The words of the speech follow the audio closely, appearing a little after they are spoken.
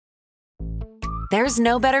There's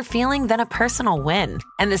no better feeling than a personal win.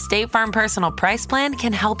 And the State Farm Personal Price Plan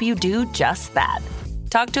can help you do just that.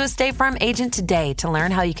 Talk to a State Farm agent today to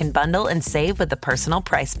learn how you can bundle and save with the Personal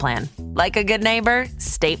Price Plan. Like a good neighbor,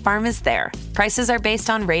 State Farm is there. Prices are based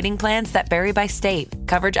on rating plans that vary by state.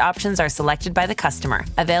 Coverage options are selected by the customer.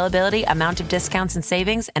 Availability, amount of discounts and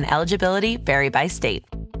savings, and eligibility vary by state.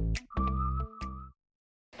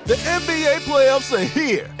 The NBA playoffs are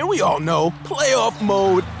here, and we all know playoff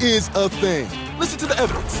mode is a thing. Listen to the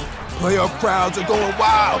evidence. Playoff crowds are going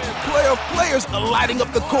wild. Playoff players are lighting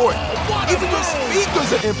up the court. Even your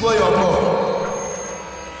speakers are in playoff mode.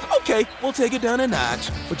 Okay, we'll take it down a notch,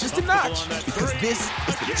 but just a notch, because this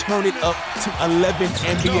is the Turn It Up to 11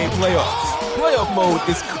 NBA playoffs. Playoff mode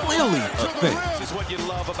is clearly a thing.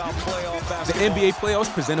 The NBA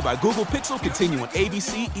playoffs presented by Google Pixel continue on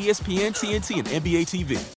ABC, ESPN, TNT, and NBA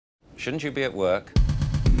TV. Shouldn't you be at work?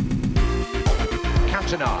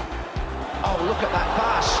 Cantona. Oh, look at that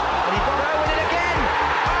pass. And he got Owen in again.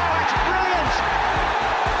 Oh, that's brilliant.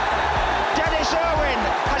 Dennis Irwin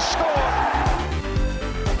has scored.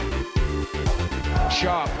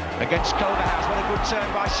 Sharpe against Culverhouse. What a good turn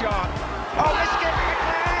by Sharpe. Oh, let's get back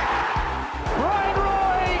there. Ryan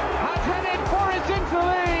Roy has headed Forest into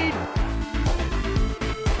lead.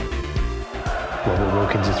 Robert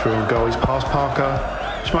Wilkins is through and goal. He's past Parker.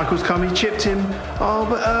 Schmeichel's come, he chipped him. Oh,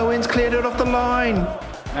 but Irwin's cleared it off the line.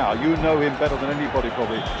 Now, you know him better than anybody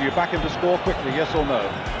probably. Do you back him to score quickly, yes or no?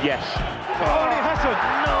 Yes. Oh, he hasn't.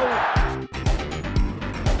 No.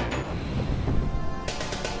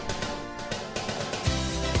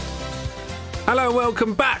 Hello,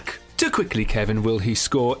 welcome back to Quickly Kevin Will He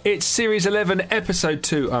Score? It's Series 11, Episode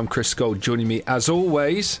 2. I'm Chris Gold. Joining me, as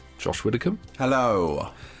always, Josh Widdicombe.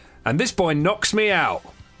 Hello. And this boy knocks me out.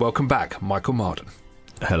 Welcome back, Michael Marden.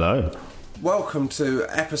 Hello. Welcome to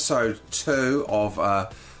Episode 2 of,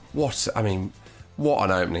 what an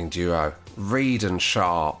opening duo. Reed and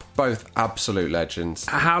Sharpe, both absolute legends.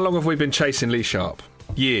 How long have we been chasing Lee Sharpe?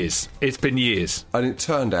 Years. It's been years. And it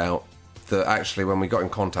turned out that actually when we got in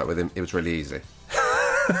contact with him, it was really easy.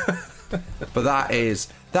 But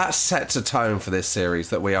that sets a tone for this series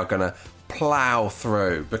that we are going to plough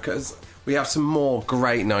through, because we have some more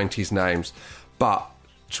great 90s names. But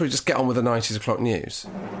shall we just get on with the 90s o'clock news?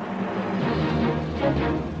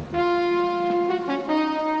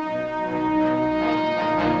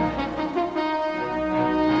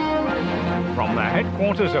 From the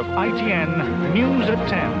headquarters of ITN, News at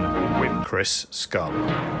 10 with Chris Scull.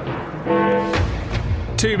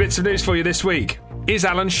 2 bits of news for you this week. Is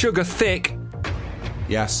Alan Sugar thick?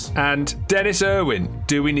 Yes. And Dennis Irwin,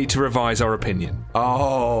 do we need to revise our opinion?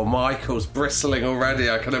 Oh, Michael's bristling already,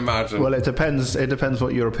 I can imagine. Well, it depends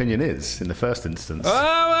what your opinion is in the first instance.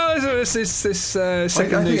 Oh, well, this second I news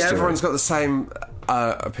think story. everyone's got the same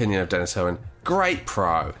opinion of Dennis Irwin. Great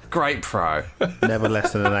pro. Never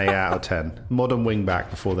less than an 8 out of 10. Modern wing-back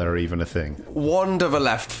before they're even a thing. Wand of a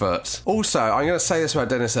left foot. Also, I'm going to say this about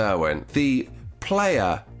Dennis Irwin. The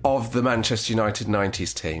player of the Manchester United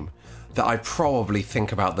 90s team that I probably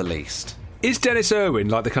think about the least. Is Dennis Irwin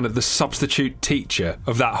like the substitute teacher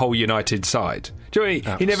of that whole United side? Do you know what I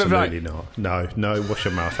mean? He never not. No, wash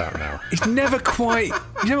your mouth out now. He's never quite.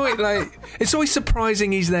 You know what? It's always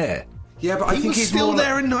surprising he's there. Yeah, but I think he's still more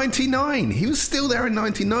there in '99. He was still there in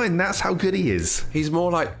 '99. That's how good he is. He's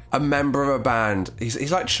more like a member of a band.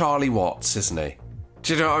 He's like Charlie Watts, isn't he?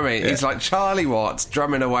 Do you know what I mean? Yeah. He's like Charlie Watts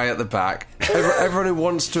drumming away at the back. Everyone who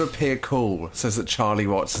wants to appear cool says that Charlie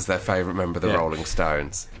Watts is their favourite member of the Rolling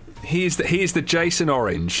Stones. He is the Jason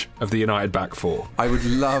Orange of the United back four. I would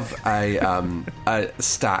love a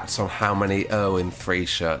stats on how many Irwin 3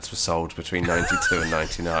 shirts were sold between 92 and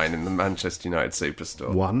 99 in the Manchester United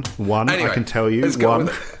Superstore. One. Anyway, I can tell you.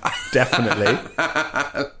 One. Definitely.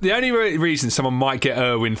 The only reason someone might get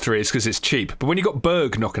Irwin 3 is because it's cheap. But when you've got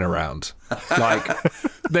Berg knocking around,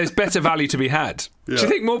 there's better value to be had. Yeah. Do you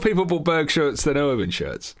think more people bought Berg shirts than Irwin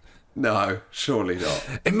shirts? No, surely not.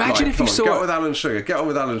 Imagine if you saw... Get on with Alan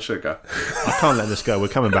Sugar. I can't let this go. We're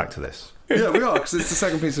coming back to this. Yeah, we are, because it's the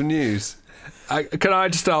second piece of news. Can I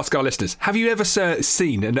just ask our listeners, have you ever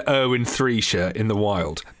seen an Irwin 3 shirt in the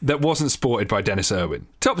wild that wasn't sported by Dennis Irwin?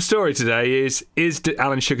 Top story today is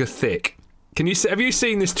Alan Sugar thick? Have you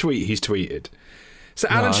seen this tweet he's tweeted? So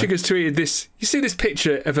Alan Sugar's tweeted this... You see this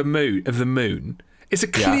picture of the moon? It's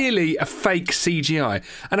clearly a fake CGI.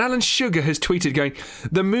 And Alan Sugar has tweeted going,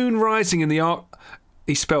 the moon rising in the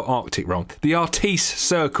he spelled Arctic wrong. The Artis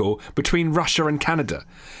Circle between Russia and Canada.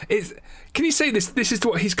 Can you say this? This is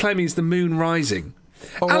what he's claiming is the moon rising.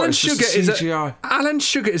 Alan Sugar is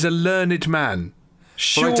a learned man.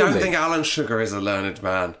 Surely. Well, I don't think Alan Sugar is a learned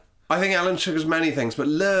man. I think Alan Sugar's many things, but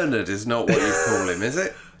learned is not what you call him, is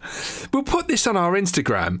it? We'll put this on our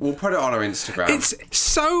Instagram. We'll put it on our Instagram. It's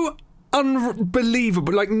so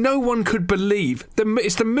unbelievable. Like, no one could believe.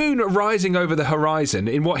 It's the moon rising over the horizon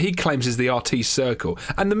in what he claims is the RT circle.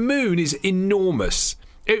 And the moon is enormous.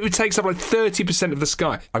 It takes up like 30% of the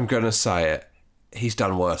sky. I'm going to say it. He's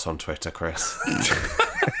done worse on Twitter, Chris.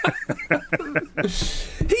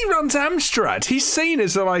 He runs Amstrad. He's seen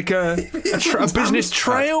as like a business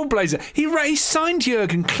trailblazer. He signed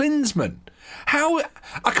Jurgen Klinsmann. How?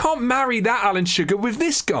 I can't marry that Alan Sugar with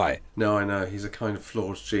this guy. No, I know. He's a kind of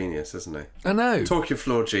flawed genius, isn't he? I know. Talking of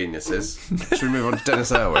flawed geniuses, should we move on to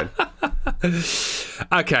Dennis Irwin?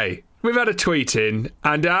 Okay, we've had a tweet in,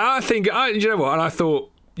 and I think, you know what, and I thought,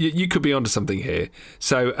 you could be onto something here.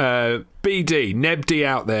 So, BD, Nebd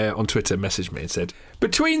out there on Twitter messaged me and said,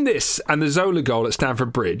 between this and the Zola goal at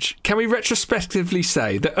Stamford Bridge, can we retrospectively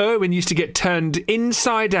say that Irwin used to get turned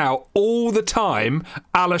inside out all the time,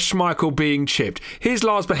 a la Schmeichel being chipped? Here's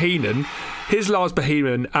Lars Bohinen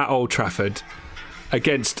at Old Trafford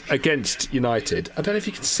against United. I don't know if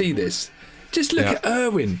you can see this. Just look at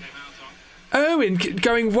Irwin. Irwin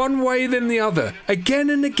going one way then the other, again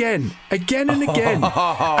and again. And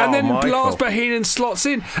then Lars Bohinen slots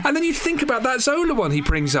in. And then you think about that Zola one he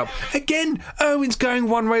brings up. Again, Irwin's going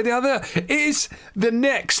one way or the other. It is the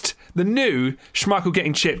new Schmeichel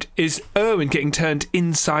getting chipped is Irwin getting turned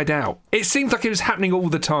inside out. It seems like it was happening all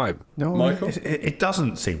the time. No, Michael? It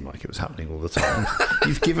doesn't seem like it was happening all the time.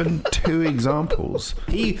 You've given two examples.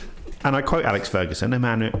 And I quote Alex Ferguson, a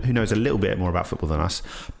man who knows a little bit more about football than us,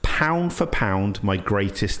 pound for pound, my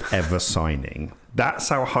greatest ever signing. That's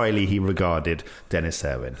how highly he regarded Dennis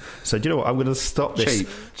Irwin. So do you know what? I'm going to stop this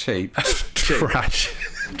cheap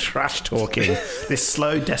trash talking, this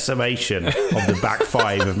slow decimation of the back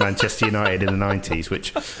five of Manchester United in the 90s,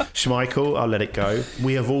 which Schmeichel, I'll let it go.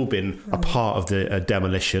 We have all been a part of the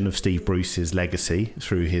demolition of Steve Bruce's legacy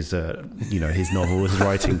through his novel, his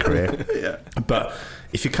writing career. Yeah. But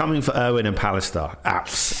if you're coming for Irwin and Pallister,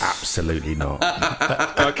 absolutely not.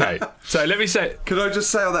 Okay, so let me say... Could I just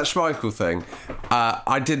say on that Schmeichel thing,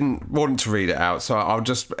 I didn't want to read it out, so I'll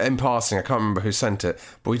just, in passing, I can't remember who sent it,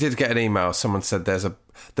 but we did get an email. Someone said the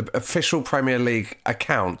official Premier League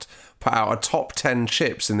account put out a top 10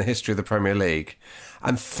 chips in the history of the Premier League,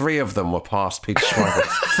 and 3 of them were past Peter Schmeichel.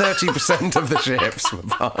 30% of the chips were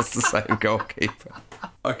past the same goalkeeper.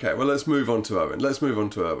 Okay, well, let's move on to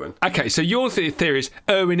Irwin. Okay, so your theory is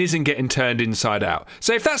Irwin isn't getting turned inside out.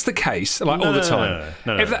 So if that's the case, all the time,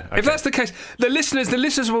 if that's the case, the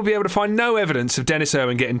listeners will be able to find no evidence of Dennis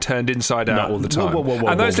Irwin getting turned inside out all the time.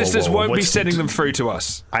 And those listeners won't be sending them through to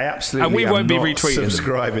us. I absolutely and we won't be retweeting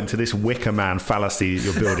subscribing to this wicker man fallacy that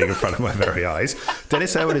you're building in front of my very eyes.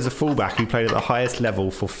 Dennis Irwin is a fullback who played at the highest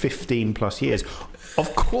level for 15 plus years.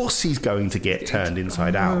 Of course he's going to get turned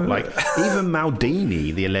inside out. Like, even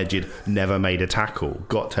Maldini, the alleged never made a tackle,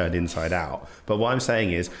 got turned inside out. But what I'm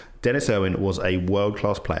saying is, Dennis Irwin was a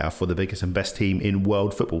world-class player for the biggest and best team in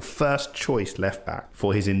world football. First choice left-back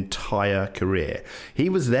for his entire career. He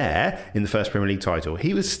was there in the first Premier League title.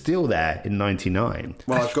 He was still there in 99.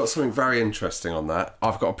 Well, I've got something very interesting on that.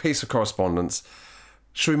 I've got a piece of correspondence.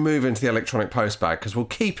 Should we move into the electronic postbag? Because we'll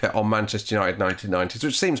keep it on Manchester United 1990s,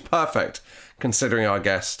 which seems perfect considering our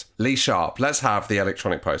guest, Lee Sharpe. Let's have the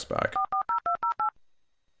electronic postbag.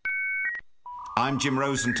 I'm Jim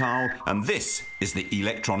Rosenthal, and this is the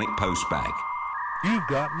electronic postbag. You've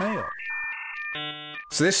got mail.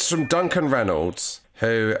 So this is from Duncan Reynolds,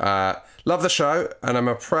 who love the show, and I'm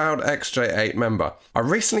a proud XJ8 member. I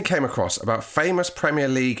recently came across about famous Premier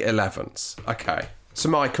League 11s. Okay. So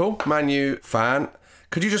Michael, Man U fan,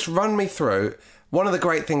 could you just run me through... One of the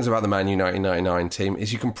great things about the Man U 1999 team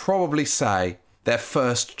is you can probably say their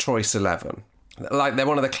first choice 11. Like, they're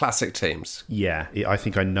one of the classic teams. Yeah, I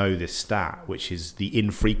think I know this stat, which is the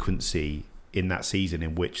infrequency in that season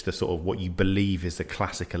in which the sort of what you believe is the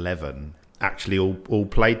classic 11 actually all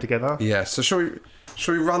played together. Yeah, so should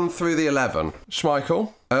we run through the 11?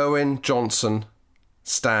 Schmeichel, Irwin, Johnson,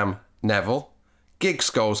 Stam, Neville,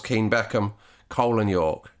 Giggs, Scholes, Keane, Beckham, Cole and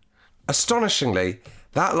York. Astonishingly,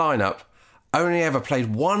 that lineup only ever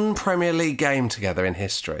played one Premier League game together in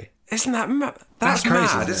history. Isn't that that's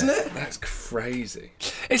crazy, mad, isn't it? That's crazy.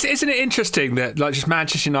 Isn't it interesting that, like, just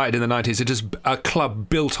Manchester United in the 90s are just a club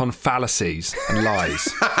built on fallacies and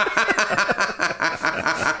lies?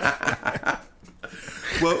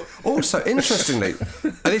 Well, also, interestingly,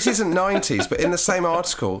 and this isn't 90s, but in the same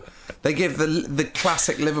article, they give the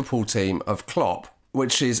classic Liverpool team of Klopp,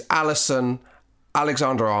 which is Alisson,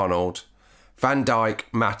 Alexander-Arnold, Van Dijk,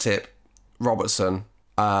 Matip, Robertson,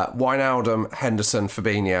 Wijnaldum, Henderson,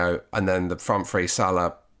 Fabinho, and then the front three,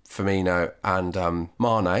 Salah, Firmino and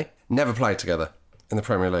Mane never played together in the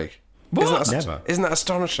Premier League. What? Isn't that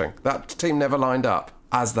astonishing? That team never lined up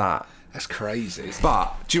as that. That's crazy.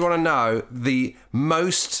 But do you want to know the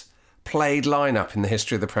most played lineup in the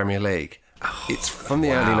history of the Premier League? It's from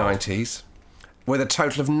the early 90s, with a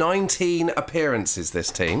total of 19 appearances,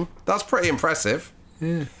 this team. That's pretty impressive.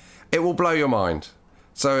 Yeah. It will blow your mind.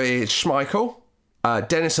 So it's Schmeichel,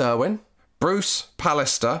 Dennis Irwin, Bruce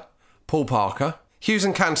Pallister, Paul Parker, Hughes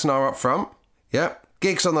and Cantona are up front. Yep.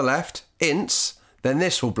 Giggs on the left, Ince. Then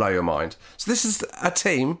this will blow your mind. So this is a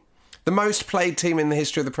team, the most played team in the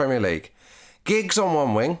history of the Premier League. Giggs on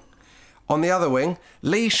one wing. On the other wing,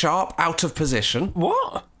 Lee Sharpe out of position.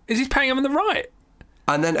 What? Is he playing him on the right?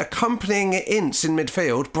 And then accompanying Ince in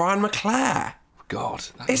midfield, Brian McClare. God.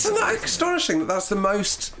 Isn't that astonishing that that's the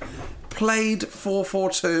most played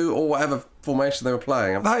 4-4-2 or whatever formation they were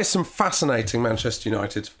playing? That is some fascinating Manchester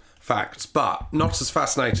United facts, but not as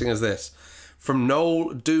fascinating as this. From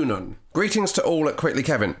Noel Doonan. Greetings to all at Quickly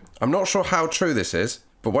Kevin. I'm not sure how true this is,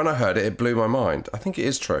 but when I heard it, it blew my mind. I think it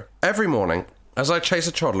is true. Every morning, as I chase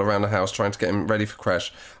a toddler around the house trying to get him ready for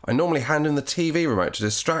creche, I normally hand him the TV remote to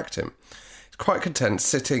distract him. He's quite content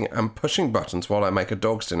sitting and pushing buttons while I make a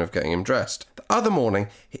dog's dinner of getting him dressed. The other morning,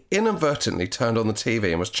 he inadvertently turned on the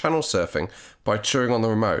TV and was channel surfing by chewing on the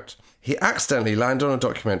remote. He accidentally landed on a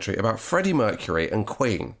documentary about Freddie Mercury and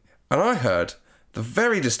Queen. And I heard the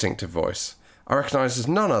very distinctive voice I recognise as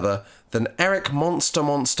none other than Eric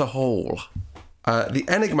Monster Hall, the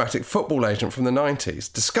enigmatic football agent from the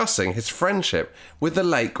 90s, discussing his friendship with the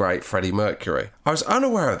late, great Freddie Mercury. I was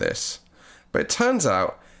unaware of this, but it turns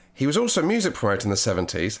out he was also a music promoter in the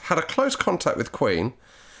 70s, had a close contact with Queen,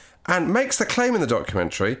 and makes the claim in the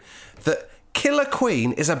documentary that Killer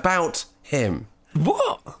Queen is about him.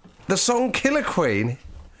 What? The song Killer Queen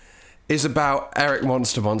is about Eric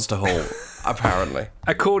Monster Hall, apparently.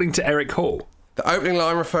 According to Eric Hall. The opening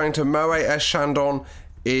line referring to Moet S. Chandon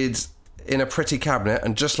is in a pretty cabinet,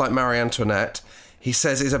 and just like Marie Antoinette, he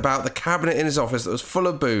says it's about the cabinet in his office that was full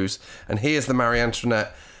of booze, and he is the Marie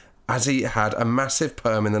Antoinette as he had a massive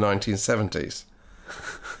perm in the 1970s.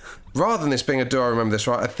 Rather than this being a do I remember this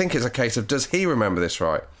right, I think it's a case of does he remember this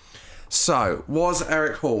right? So, was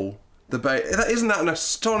Eric Hall the isn't that an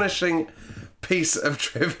astonishing piece of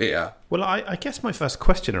trivia? Well, I guess my first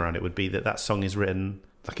question around it would be that song is written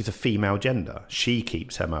like it's a female gender. She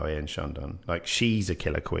keeps her Moe and Shandon. Like, she's a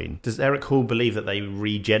killer queen. Does Eric Hall believe that they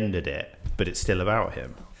regendered it, but it's still about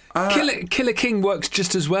him? Killer King works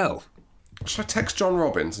just as well. Should I text John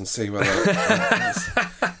Robbins and see whether...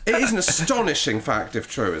 It is an astonishing fact, if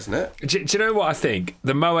true, isn't it? Do you know what I think?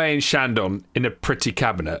 The Moe and Chandon in a pretty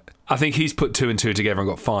cabinet, I think he's put 2 and 2 together and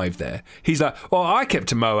got 5 there. He's like, well, I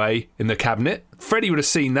kept a Moe in the cabinet. Freddie would have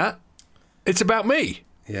seen that. It's about me.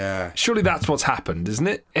 Yeah. Surely that's what's happened, isn't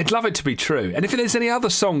it? I'd love it to be true. And if there's any other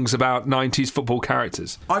songs about 90s football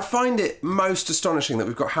characters. I find it most astonishing that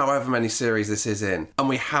we've got however many series this is in, and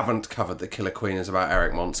we haven't covered that Killer Queen is about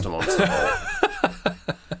Eric Monster Hall.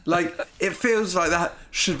 Like, it feels like that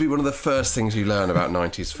should be one of the first things you learn about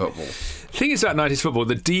 90s football. The thing is about 90s football,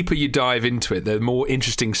 the deeper you dive into it, the more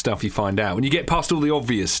interesting stuff you find out. When you get past all the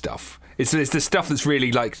obvious stuff, it's the stuff that's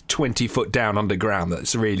really like 20 foot down underground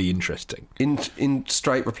that's really interesting. In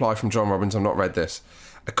straight reply from John Robbins, I've not read this.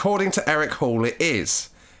 According to Eric Hall, it is.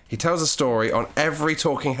 He tells a story on every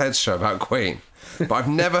Talking Heads show about Queen, but I've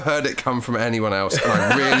never heard it come from anyone else, and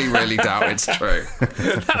I really, really doubt it's true.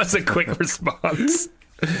 That was a quick response.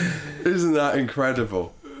 Isn't that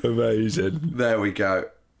incredible? Amazing. There we go.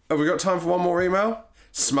 Have we got time for one more email?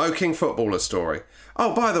 Smoking footballer story.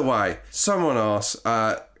 Oh, by the way, someone asked,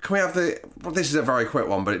 can we have well, this is a very quick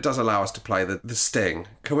one, but it does allow us to play the sting.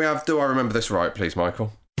 Can we have Do I Remember This Right, please,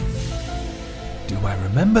 Michael? Do I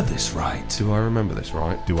remember this right? Do I remember this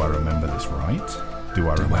right? Do I remember this right? Do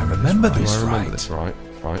I remember this right? Do I remember this right?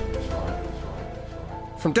 Right.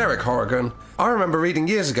 From Derek Horrigan, I remember reading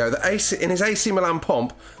years ago that in his AC Milan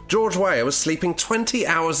pomp, George Weah was sleeping 20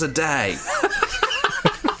 hours a day.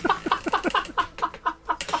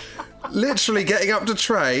 Literally getting up to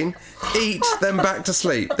train, eat, then back to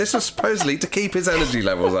sleep. This was supposedly to keep his energy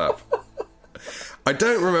levels up. I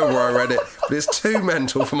don't remember where I read it, but it's too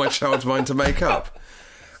mental for my child's mind to make up.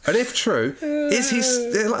 And if true, is he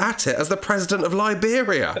still at it as the president of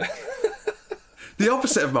Liberia? The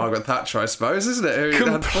opposite of Margaret Thatcher, I suppose, isn't it?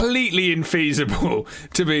 Completely infeasible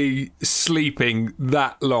to be sleeping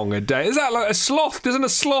that long a day. Is that like a sloth? Isn't a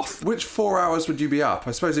sloth? Which 4 hours would you be up?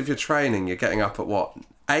 I suppose if you're training, you're getting up at what,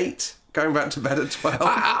 8, going back to bed at 12.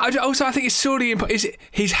 I think it's surely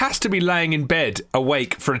he has to be laying in bed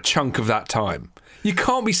awake for a chunk of that time. You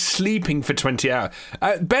can't be sleeping for 20 hours.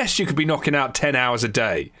 At best, you could be knocking out 10 hours a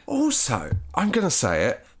day. Also, I'm going to say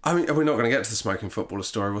it. I mean, we're not going to get to the smoking footballer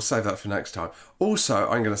story. We'll save that for next time. Also,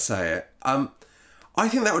 I'm going to say it. I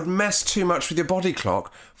think that would mess too much with your body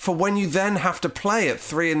clock for when you then have to play at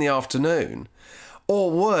 3 in the afternoon.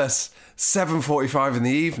 Or worse, 7:45 in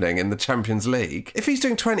the evening in the Champions League. If he's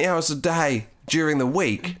doing 20 hours a day during the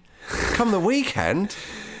week, come the weekend,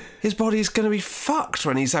 his body's going to be fucked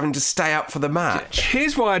when he's having to stay up for the match.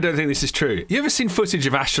 Here's why I don't think this is true. You ever seen footage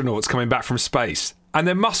of astronauts coming back from space? And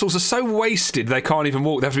their muscles are so wasted they can't even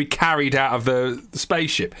walk. They have to be carried out of the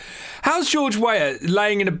spaceship. How's George Weah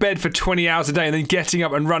laying in a bed for 20 hours a day and then getting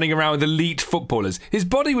up and running around with elite footballers? His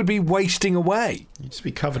body would be wasting away. He'd just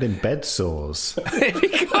be covered in bed sores. He'd be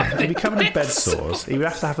covered in bed sores. He would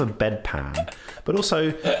have to have a bedpan. But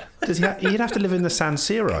also, he'd have to live in the San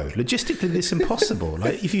Siro. Logistically, this is impossible.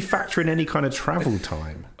 Like, if you factor in any kind of travel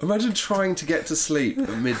time. Imagine trying to get to sleep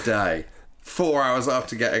at midday. 4 hours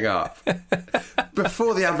after getting up,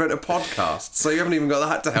 before the advent of podcasts, so you haven't even got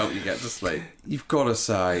that to help you get to sleep. You've got to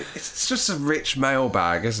say, it's just a rich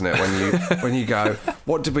mailbag, isn't it? When you go,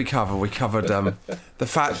 what did we cover? We covered the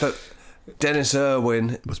fact that Dennis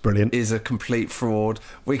Irwin was brilliant. Is a complete fraud.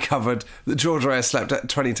 We covered that George Weah slept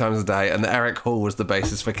 20 times a day, and that Eric Hall was the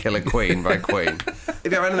basis for Killer Queen by Queen. If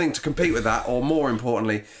you have anything to compete with that, or more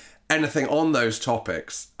importantly, anything on those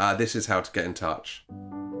topics, this is how to get in touch.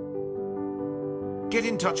 Get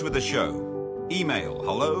in touch with the show. Email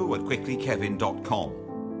hello@quicklykevin.com.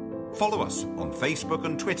 Follow us on Facebook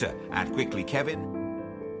and Twitter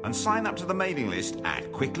 @quicklykevin and sign up to the mailing list at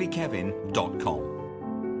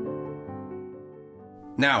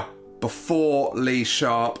quicklykevin.com. Now, before Lee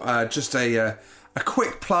Sharpe, just a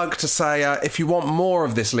quick plug to say if you want more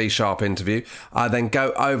of this Lee Sharpe interview, then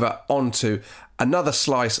go over onto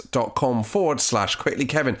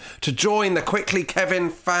anotherslice.com/quicklykevin to join the Quickly Kevin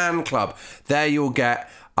fan club. There you'll get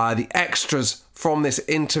the extras from this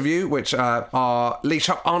interview, which are Lee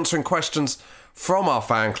Sharpe answering questions from our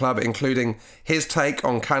fan club, including his take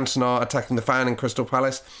on Cantona attacking the fan in Crystal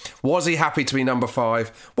Palace. Was he happy to be number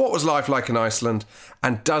 5? What was life like in Iceland?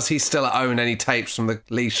 And does he still own any tapes from the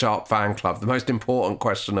Lee Sharpe fan club? The most important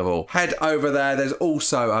question of all. Head over there. There's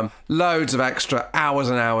also loads of extra hours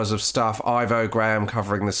and hours of stuff. Ivo Graham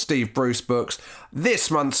covering the Steve Bruce books. This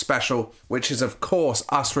month's special, which is, of course,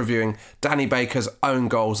 us reviewing Danny Baker's own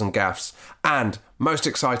goals and gaffes. And, most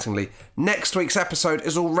excitingly, next week's episode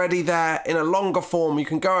is already there in a longer form. You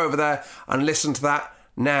can go over there and listen to that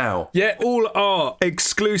now. Yeah, all our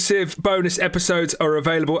exclusive bonus episodes are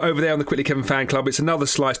available over there on the Quickly Kevin fan club. It's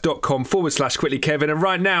anotherslice.com/quicklykevin. And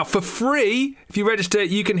right now, for free, if you register,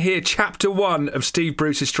 you can hear chapter 1 of Steve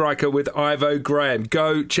Bruce's Striker with Ivo Graham.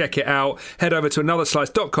 Go check it out. Head over to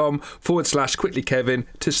anotherslice.com/quicklykevin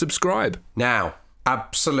to subscribe. Now,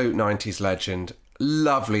 absolute 90s legend.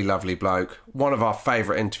 Lovely, lovely bloke. One of our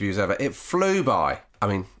favourite interviews ever. It flew by. I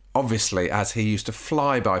mean, obviously, as he used to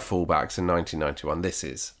fly by fullbacks in 1991, this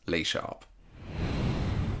is Lee Sharpe.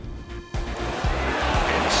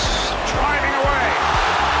 It's driving away.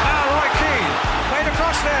 Now Roy Keane played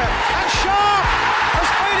across there, and Sharpe has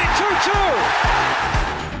made it 2-2.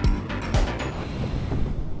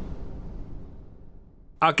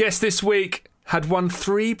 Our guest this week had won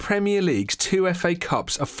 3 Premier Leagues, 2 FA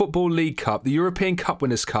Cups, a Football League Cup, the European Cup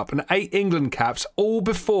Winners' Cup, and 8 England caps, all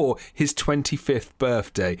before his 25th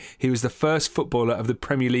birthday. He was the first footballer of the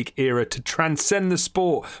Premier League era to transcend the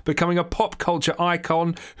sport, becoming a pop culture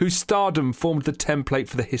icon whose stardom formed the template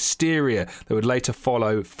for the hysteria that would later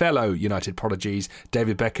follow fellow United prodigies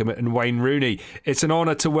David Beckham and Wayne Rooney. It's an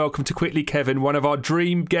honour to welcome to Quickly Kevin one of our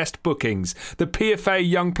dream guest bookings, the PFA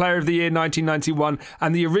Young Player of the Year 1991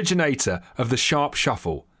 and the originator of the Sharpe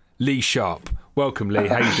Shuffle, Lee Sharpe. Welcome, Lee.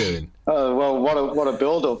 How you doing? Oh, well, what a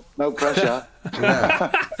build-up. No pressure. Can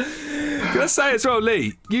I say as well,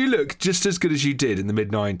 Lee, you look just as good as you did in the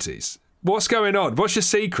mid-90s. What's going on? What's your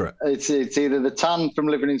secret? It's either the tan from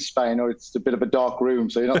living in Spain or it's a bit of a dark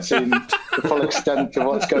room, so you're not seeing the full extent of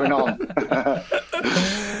what's going on.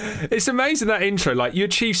 It's amazing, that intro. Like, you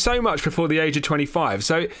achieved so much before the age of 25.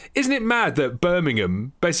 So isn't it mad that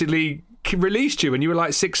Birmingham basically released you when you were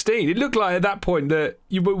like 16? It looked like at that point that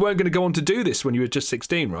you weren't going to go on to do this when you were just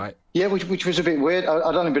 16, right? Yeah, which was a bit weird.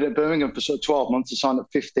 I'd only been at Birmingham for sort of 12 months. I signed at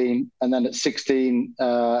 15, and then at 16,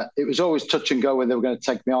 it was always touch and go when they were going to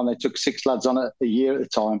take me on. They took 6 lads on a year at the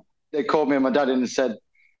time. They called me and my dad in and said,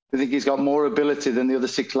 "We think he's got more ability than the other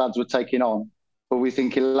 6 lads were taking on, but we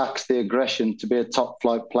think he lacks the aggression to be a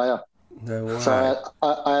top-flight player." No way. So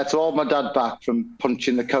I had to hold my dad back from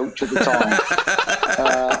punching the coach at the time.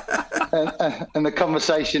 And the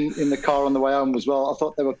conversation in the car on the way home was, well, I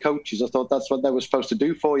thought they were coaches. I thought that's what they were supposed to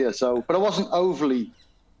do for you. So, but I wasn't overly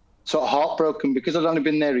sort of heartbroken because I'd only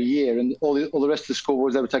been there a year, and all the rest of the school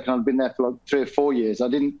boys they were taking, I'd been there for like 3 or 4 years. I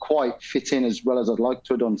didn't quite fit in as well as I'd like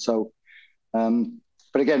to have done. So,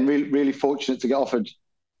 but again, really fortunate to get offered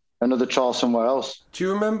another trial somewhere else. Do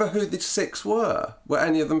you remember who the 6 were? Were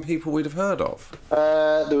any of them people we'd have heard of?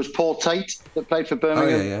 There was Paul Tate that played for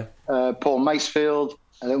Birmingham. Oh, yeah. Paul Macefield.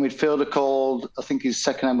 And then midfielder called, I think his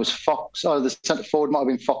second name was Fox. Oh, the centre forward might have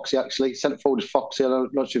been Foxy, actually. Centre forward is Foxy. I'm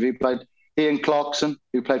not sure if he played. Ian Clarkson,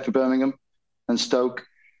 who played for Birmingham and Stoke.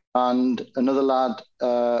 And another lad,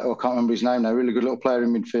 I can't remember his name now, really good little player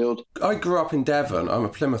in midfield. I grew up in Devon. I'm a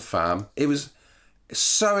Plymouth fan. It was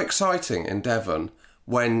so exciting in Devon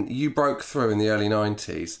when you broke through in the early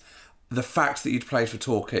 90s, the fact that you'd played for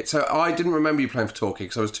Torquay. So I didn't remember you playing for Torquay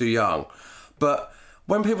because I was too young. But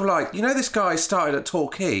when people were like, you know, this guy started at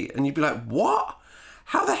Torquay, and you'd be like, what?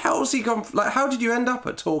 How the hell has he gone? Like, how did you end up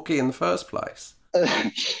at Torquay in the first place?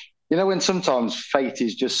 You know, when sometimes fate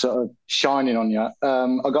is just sort of shining on you.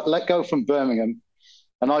 I got let go from Birmingham,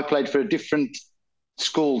 and I played for a different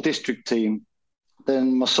school district team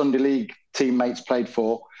than my Sunday League teammates played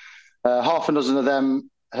for. Half a dozen of them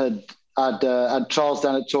had trials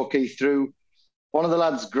down at Torquay through one of the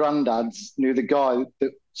lads' granddads knew the guy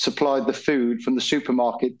that supplied the food from the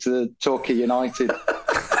supermarket to Torquay United,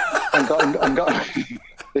 and got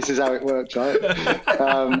this is how it works, right?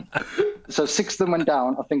 So 6 of them went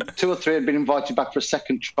down. I think 2 or 3 had been invited back for a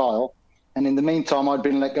second trial, and in the meantime, I'd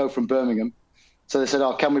been let go from Birmingham. So they said,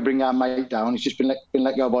 "Oh, can we bring our mate down? He's just been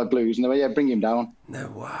let go by Blues." And they went, "Yeah, bring him down." No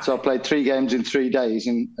way. So I played 3 games in 3 days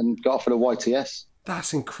and got offered a YTS.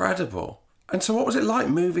 That's incredible. And so what was it like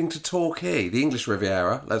moving to Torquay, the English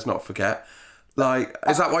Riviera, let's not forget? Like,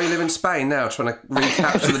 is that why you live in Spain now, trying to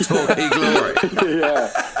recapture the Torquay glory? Yeah,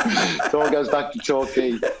 it all goes back to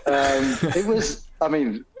Torquay. It was, I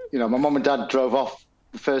mean, you know, my mum and dad drove off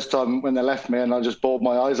the first time when they left me, and I just bawled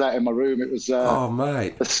my eyes out in my room. It was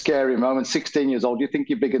mate, a scary moment. 16 years old, you think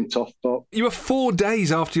you're big and tough, but... You were 4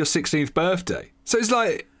 days after your 16th birthday. So it's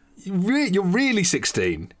like, you're really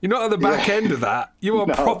 16. You're not at the back end of that. You are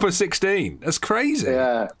proper 16. That's crazy.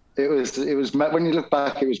 Yeah, it was. When you look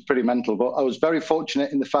back, it was pretty mental. But I was very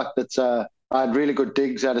fortunate in the fact that I had really good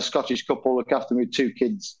digs. I had a Scottish couple look after me with 2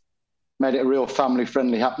 kids. Made it a real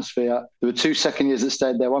family-friendly atmosphere. There were 2 second years that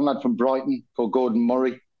stayed there. One lad from Brighton called Gordon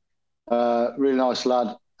Murray, really nice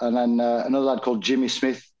lad. And then another lad called Jimmy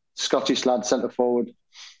Smith, Scottish lad, centre forward.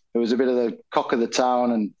 It was a bit of the cock of the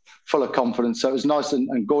town and full of confidence. So it was nice.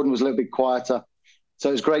 And Gordon was a little bit quieter. So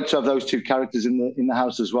it was great to have those 2 characters in the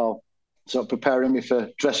house as well. So preparing me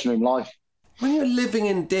for dressing room life. When you're living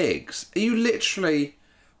in digs, are you literally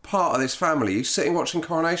part of this family? Are you sitting watching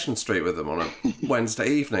Coronation Street with them on a Wednesday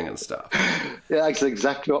evening and stuff? Yeah, that's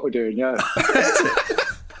exactly what we're doing, yeah.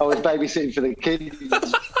 I was babysitting for the kids.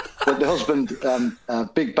 The husband,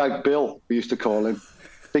 Big Bag Bill, we used to call him.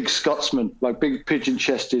 Big Scotsman, like big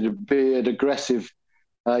pigeon-chested, beard, aggressive.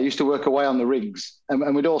 Used to work away on the rigs.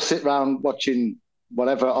 And we'd all sit round watching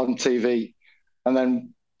whatever on TV. And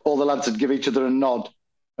then all the lads would give each other a nod.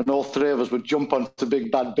 And all 3 of us would jump onto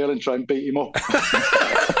Big Bad Bill and try and beat him up.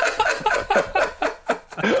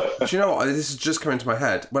 Do you know what? This is just coming to my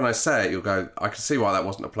head. When I say it, you'll go, I can see why that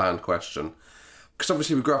wasn't a planned question. Because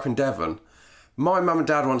obviously we grew up in Devon. My mum and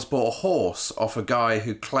dad once bought a horse off a guy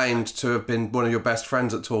who claimed to have been one of your best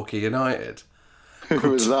friends at Torquay United.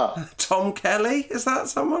 Who was that? Tom Kelly? Is that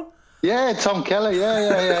someone? Yeah, Tom Kelly.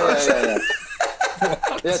 Yeah.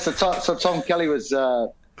 Yeah, so Tom Kelly was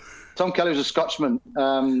a Scotsman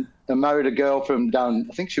and married a girl from down,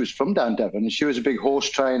 I think she was from down Devon, and she was a big horse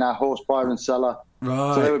trainer, horse buyer and seller.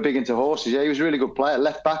 Right. So they were big into horses. Yeah, he was a really good player.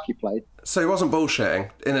 Left back he played. So he wasn't bullshitting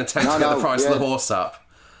in an attempt to get the price of the horse up?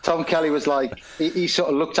 Tom Kelly was like, he sort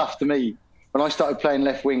of looked after me. When I started playing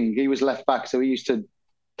left wing, he was left back, so he used to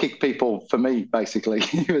kick people for me, basically.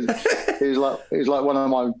 he was like one of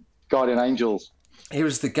my guardian angels. He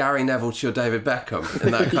was the Gary Neville to your David Beckham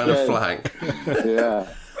in that kind of flank. Yeah.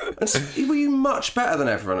 And so, were you much better than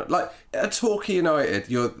everyone? Like at Torquay United,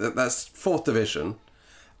 that's 4th division,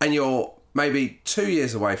 and you're maybe 2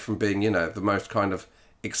 years away from being, you know, the most kind of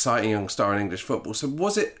exciting young star in English football. So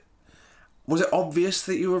was it obvious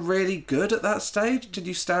that you were really good at that stage? Did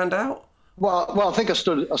you stand out? Well, I think I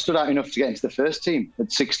stood out enough to get into the first team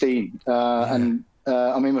at 16, and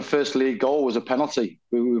I mean, my first league goal was a penalty.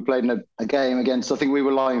 We played in a game against, I think we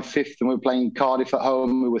were lying 5th, and we were playing Cardiff at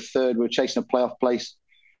home. We were 3rd. We were chasing a playoff place.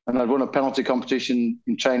 And I'd won a penalty competition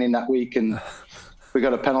in training that week, and we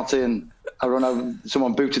got a penalty and I run over,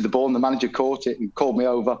 someone booted the ball and the manager caught it and called me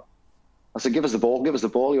over. I said, give us the ball.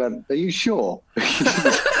 He went, are you sure?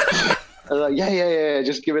 I was like, yeah,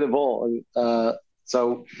 just give me the ball.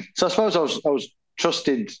 So I suppose I was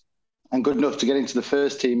trusted and good enough to get into the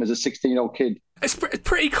first team as a 16-year-old kid. It's a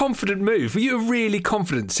pretty confident move. Were you a really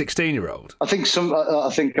confident 16-year-old? I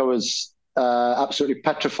think I was absolutely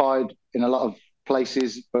petrified in a lot of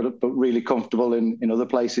places, but really comfortable in other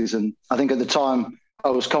places. And I think at the time I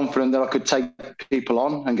was confident that I could take people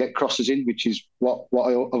on and get crosses in, which is what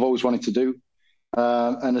I've always wanted to do.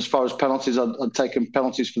 And as far as penalties, I'd taken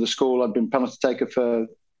penalties for the school. I'd been penalty taker for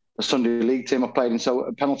a Sunday league team I played in. So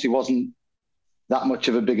a penalty wasn't that much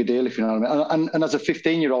of a bigger deal, if you know what I mean. And as a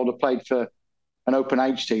 15-year-old, I played for an open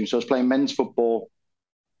age team. So I was playing men's football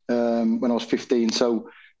when I was 15. So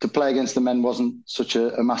to play against the men wasn't such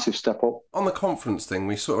a massive step up. On the conference thing,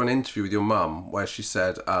 we saw an interview with your mum where she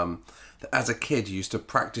said that as a kid you used to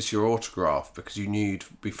practice your autograph because you knew you'd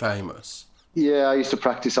be famous. Yeah, I used to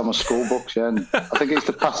practice on my school books, yeah, and I think I used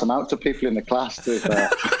to pass them out to people in the class too.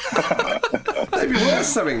 Maybe worth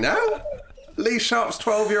something now. Lee Sharpe's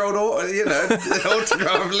 12-year-old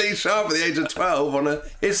autograph of Lee Sharpe at the age of 12 on a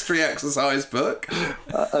history exercise book.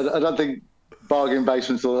 I don't think bargain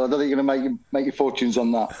basements, I don't think you're going to make your fortunes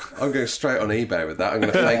on that. I'm going straight on eBay with that. I'm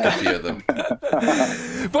going to fake a few of them.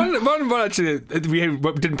 One actually, we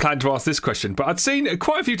didn't plan to ask this question, but I'd seen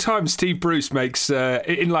quite a few times Steve Bruce makes,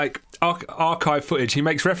 in like archive footage, he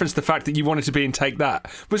makes reference to the fact that you wanted to be in Take That.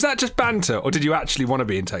 Was that just banter, or did you actually want to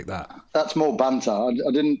be in Take That? That's more banter.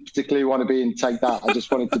 I didn't particularly want to be in Take That. I just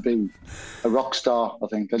wanted to be a rock star, I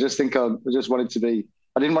think. I just wanted to be...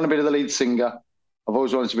 I didn't want to be the lead singer. I've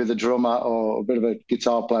always wanted to be the drummer or a bit of a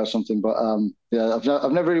guitar player or something. But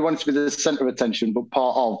I've never really wanted to be the centre of attention, but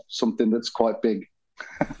part of something that's quite big.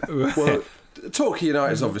 Well, Torquay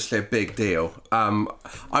United is obviously a big deal.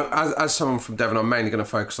 As someone from Devon, I'm mainly going to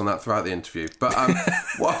focus on that throughout the interview. But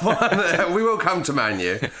we will come to Man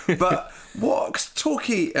U. But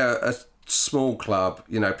Torquay, a small club,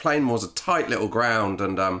 Plainmoor's a tight little ground,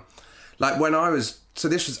 and like when I was. So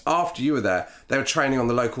this was after you were there. They were training on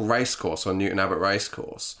the local racecourse, on Newton Abbot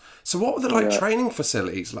Racecourse. So what were the training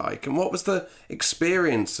facilities like, and what was the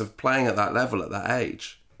experience of playing at that level at that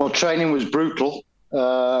age? Well, training was brutal.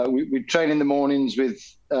 We'd train in the mornings with,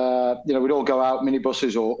 we'd all go out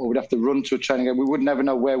minibuses or we'd have to run to a training game. We would never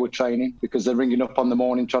know where we're training because they're ringing up on the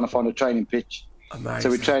morning trying to find a training pitch. Amazing.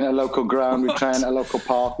 So we'd train at a local ground, we'd train at a local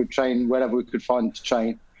park, we'd train wherever we could find to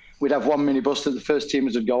train. We'd have one minibus that the first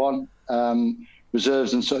teamers would go on.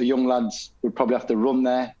 Reserves and sort of young lads would probably have to run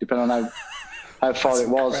there, depending on how far it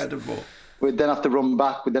was. Incredible. We'd then have to run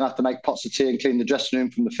back. We'd then have to make pots of tea and clean the dressing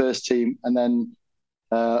room from the first team. And then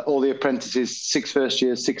all the apprentices, 6 first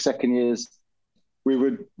years, 6 second years, we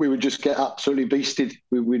would just get absolutely beasted.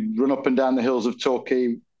 We'd run up and down the hills of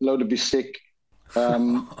Torquay, load would be sick.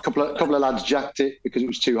 Couple of lads jacked it because it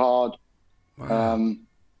was too hard. Wow.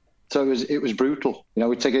 So it was brutal.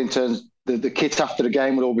 We'd take it in turns. The kit after the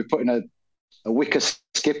game would all be put in a wicker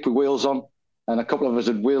skip with wheels on, and a couple of us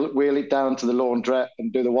would wheel it down to the laundrette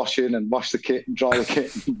and do the washing and wash the kit and dry the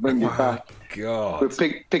kit and bring it back. God.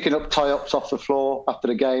 We're picking up tie-ups off the floor after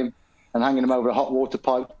the game and hanging them over a hot water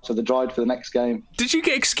pipe so they're dried for the next game. Did you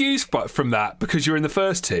get excused from that because you were in the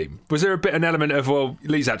first team? Was there an element of, well,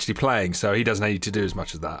 Lee's actually playing, so he doesn't need to do as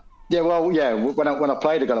much as that? Yeah, when I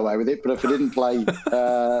played, I got away with it. But if I didn't play,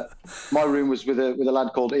 my room was with a lad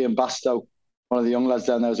called Ian Bastow. One of the young lads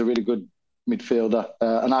down there was a really good midfielder,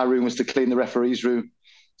 and our room was to clean the referee's room.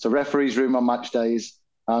 So referee's room on match days,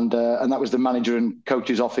 and that was the manager and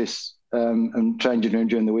coach's office and changing room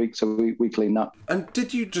during the week. So we cleaned that. And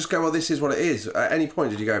did you just go, well, this is what it is? At any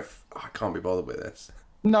point did you go, I can't be bothered with this?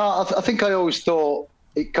 No, I think I always thought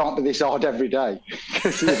it can't be this hard every day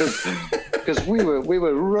because we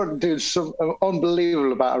were doing some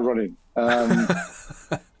unbelievable amount of running.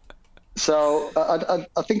 So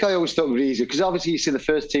I think I always thought it was easier because obviously you see the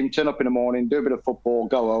first team turn up in the morning, do a bit of football,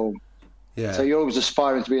 go home. Yeah. So you're always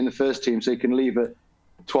aspiring to be in the first team so you can leave at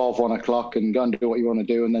 12, 1 o'clock and go and do what you want to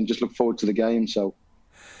do and then just look forward to the game. So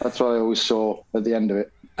that's what I always saw at the end of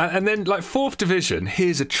it. And then, like, 4th Division,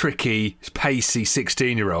 here's a tricky, pacey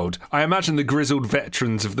 16-year-old. I imagine the grizzled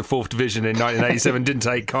veterans of the 4th Division in 1987 didn't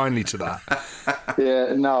take kindly to that.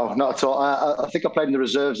 Yeah, no, not at all. I think I played in the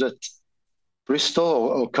reserves at Bristol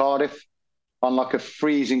or Cardiff on like a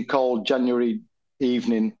freezing cold January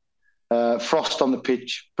evening, frost on the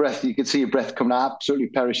pitch, breath, you could see your breath coming out, absolutely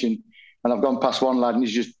perishing. And I've gone past one lad and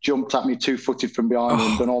he's just jumped at me 2-footed from behind me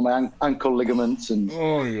and done all my ankle ligaments. And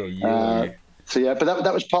so, yeah, but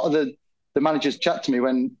that was part of the manager's chat to me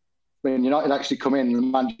when United actually come in and the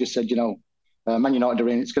manager said, Man United are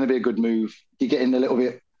in. It's going to be a good move. You're getting a little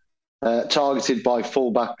bit targeted by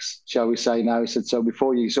fullbacks, shall we say now. He said, so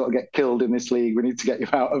before you sort of get killed in this league, we need to get you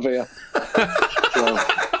out of here.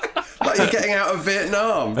 Like you're getting out of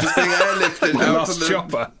Vietnam, just being airlifted out to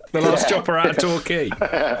the last chopper out of Torquay.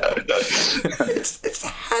 It's a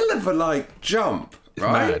hell of a jump,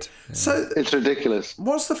 right? Mad. Yeah. So it's ridiculous.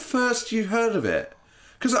 What's the first you heard of it?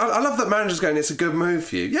 Because I love that manager's going, it's a good move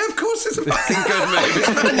for you. Yeah, of course it's a fucking good move. It's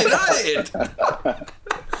Man United.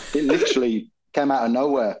 It literally came out of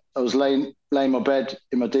nowhere. I was laying in my bed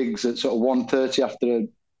in my digs at sort of 1:30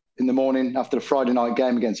 in the morning after a Friday night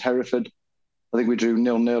game against Hereford. I think we drew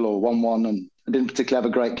 0-0 or 1-1, and I didn't particularly have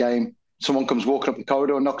a great game. Someone comes walking up the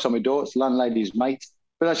corridor and knocks on my door. It's the landlady's mate.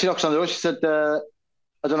 But as she knocks on the door, she said,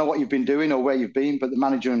 I don't know what you've been doing or where you've been, but the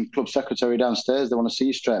manager and club secretary downstairs, they want to see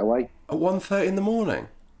you straight away. At 1:30 in the morning?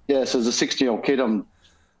 Yeah, so as a 16-year-old kid, I'm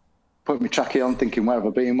putting my trackie on thinking, where have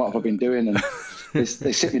I been? What have I been doing? And they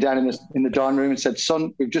sit me down in the dining room and said,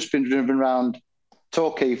 son, we've just been driven around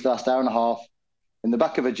Torquay for the last hour and a half in the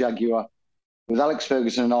back of a Jaguar with Alex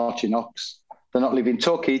Ferguson and Archie Knox. They're not leaving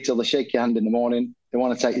Torquay till they shake your hand in the morning. They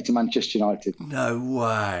want to take you to Manchester United. No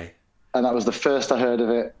way. And that was the first I heard of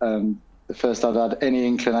it. The first I'd had any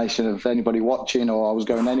inclination of anybody watching or I was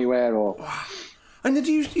going anywhere. Wow. And did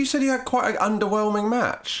you said you had quite an underwhelming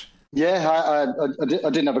match? Yeah, I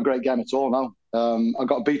didn't have a great game at all, no. I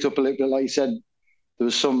got beat up a little bit. Like you said, there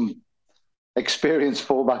was some experienced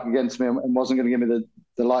fullback against me and wasn't going to give me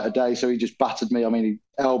the light of day, so he just battered me. I mean, he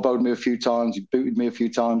elbowed me a few times, he booted me a few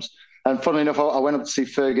times. And funnily enough, I went up to see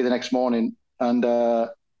Fergie the next morning and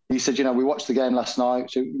he said, we watched the game last night,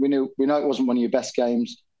 so we know it wasn't one of your best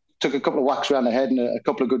games. Took a couple of whacks around the head and a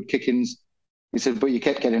couple of good kickings. He said, but you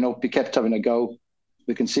kept getting up, you kept having a go.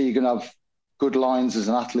 We can see you're going to have good lines as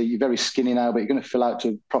an athlete. You're very skinny now, but you're going to fill out to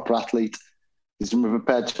a proper athlete. He's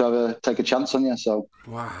prepared to take a chance on you. So,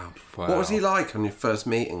 wow. What was he like on your first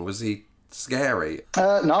meeting? Was he scary?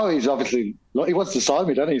 No, he's obviously he wants to sign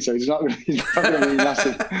me, doesn't he? So he's not going to be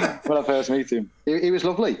massive when I first meet him. He was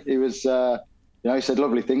lovely. He was, he said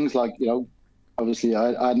lovely things like, obviously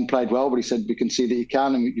I hadn't played well, but he said we can see that you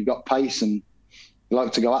can, and you've got pace, and you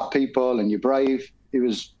like to go at people, and you're brave. He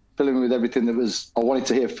was filling me with everything that was I wanted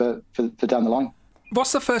to hear for down the line.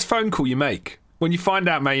 What's the first phone call you make when you find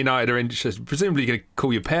out Man United are interested? Presumably, you're going to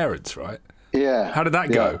call your parents, right? Yeah. How did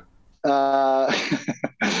that go?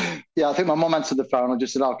 Yeah, I think my mum answered the phone. I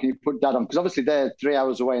just said, can you put Dad on? Because obviously they're 3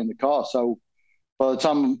 hours away in the car. So by the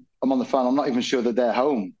time I'm on the phone, I'm not even sure that they're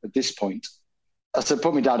home at this point. I said,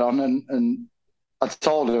 put me Dad on. And I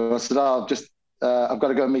told her, I said, I've got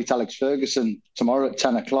to go and meet Alex Ferguson tomorrow at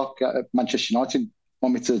 10 o'clock at Manchester United.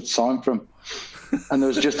 Want me to sign for him? And there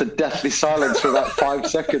was just a deathly silence for about 5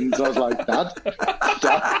 seconds. I was like, Dad?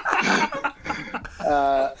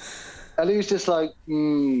 And he was just like,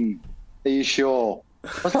 are you sure?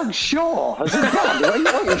 I was like, sure. I said,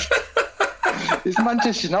 Dad, it's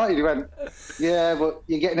Manchester United. He went, yeah, but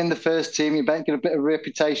you're getting in the first team. You're getting a bit of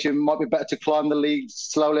reputation. Might be better to climb the league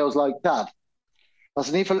slowly. I was like, Dad, I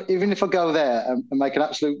said, even if I go there and make an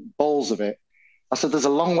absolute balls of it, I said, there's a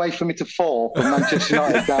long way for me to fall from Manchester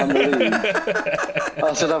United down the league.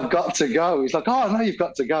 I said, I've got to go. He's like, oh, no, you've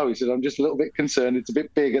got to go. He said, I'm just a little bit concerned. It's a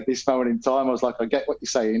bit big at this moment in time. I was like, I get what you're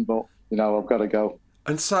saying, but, I've got to go.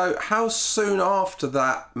 And so how soon after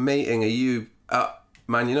that meeting are you at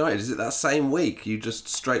Man United? Is it that same week? You just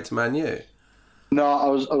straight to Man U? No,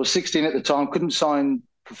 I was 16 at the time. Couldn't sign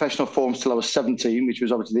professional forms till I was 17, which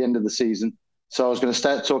was obviously the end of the season. So I was going to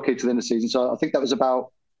stay at Torquay till the end of the season. So I think that was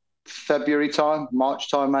about February time,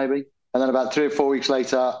 March time maybe. And then about 3 or 4 weeks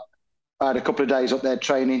later, I had a couple of days up there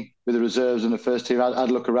training with the reserves and the first team. I had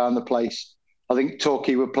a look around the place. I think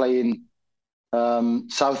Torquay were playing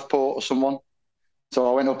Southport or someone. So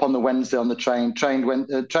I went up on the Wednesday on the trained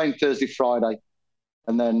Thursday, Friday.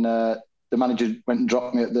 And then the manager went and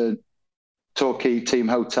dropped me at the Torquay team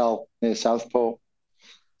hotel near Southport.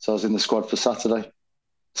 So I was in the squad for Saturday.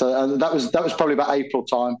 So that was probably about April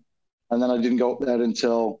time. And then I didn't go up there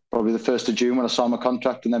until probably the 1st of June when I signed my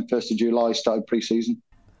contract. And then 1st of July started pre-season.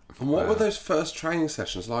 And what were those first training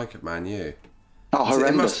sessions like at Man U? Oh, horrendous.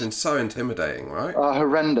 It must have been so intimidating, right?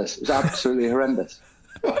 Horrendous. It was absolutely horrendous.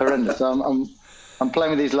 Horrendous. I'm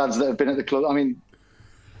playing with these lads that have been at the club. I mean,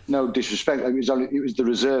 no disrespect. It was the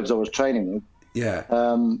reserves I was training with. Yeah.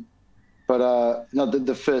 But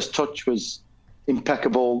the first touch was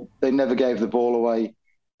impeccable. They never gave the ball away.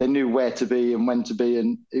 They knew where to be and when to be.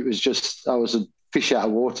 And it was just, I was a fish out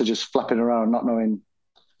of water, just flapping around, not knowing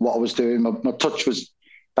what I was doing. My touch was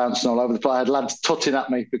bouncing all over the place. I had lads tutting at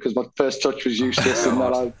me because my first touch was useless.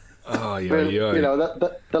 And Oh, yeah, But, yeah. you know,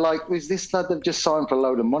 they're like, is this lad they've just signed for a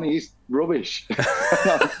load of money? He's rubbish.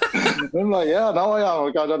 I'm like, yeah, no, I am.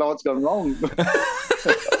 I don't know what's gone wrong.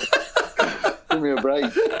 Give me a break.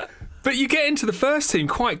 But you get into the first team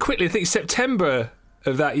quite quickly. I think September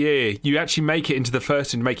of that year, you actually make it into the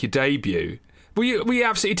first team to make your debut. Were you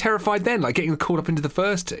absolutely terrified then, like getting called up into the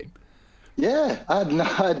first team? Yeah, I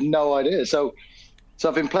had no idea. So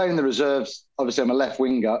I've been playing in the reserves. Obviously, I'm a left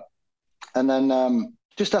winger. And then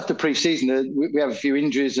just after pre-season, we have a few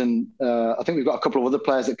injuries, and I think we've got a couple of other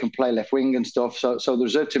players that can play left wing and stuff. So the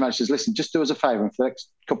reserve team manager says, listen, just do us a favour, and for the next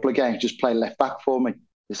couple of games, just play left back for me.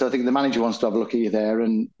 So I think the manager wants to have a look at you there,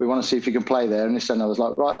 and we want to see if you can play there. And I was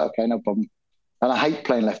like, right, okay, no problem. And I hate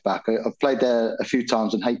playing left back. I've played there a few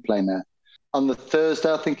times and hate playing there. On the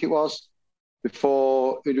Thursday, I think it was,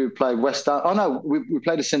 before we played West Ham. Oh, no, we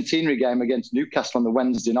played a centenary game against Newcastle on the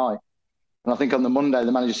Wednesday night. And I think on the Monday,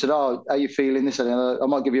 the manager said, oh, how are you feeling? They said, I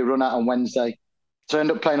might give you a run out on Wednesday. So I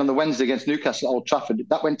ended up playing on the Wednesday against Newcastle at Old Trafford.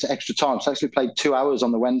 That went to extra time. So I actually played 2 hours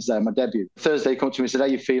on the Wednesday, my debut. Thursday, he came to me and said, how are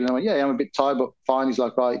you feeling? I went, yeah, I'm a bit tired, but fine. He's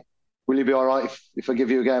like, right, will you be all right if I give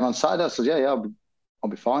you a game on Saturday? I said, yeah, I'll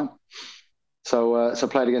be fine. So I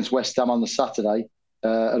played against West Ham on the Saturday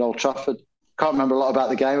at Old Trafford. Can't remember a lot about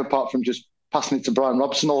the game apart from just passing it to Brian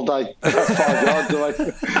Robson all day, 5 yards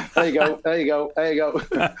away. There you go.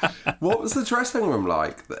 What was the dressing room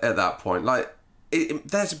like at that point? Like,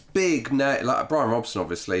 there's big like Brian Robson,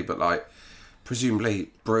 obviously, but like presumably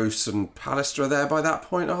Bruce and Pallister are there by that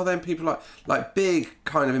point. Are there people like big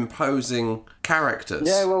kind of imposing characters?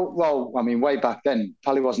 Yeah, well, I mean, way back then,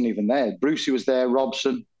 Pally wasn't even there. Brucey was there,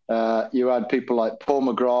 Robson. You had people like Paul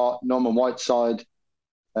McGrath, Norman Whiteside,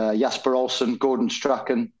 Jasper Olsen, Gordon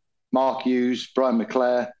Strachan, Mark Hughes, Brian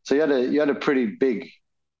McClare. So you had a pretty big,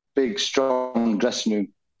 strong dressing room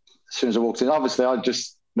as soon as I walked in. Obviously, I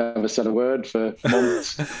just never said a word for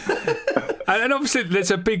months. And obviously,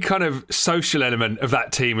 there's a big kind of social element of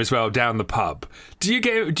that team as well down the pub. Do you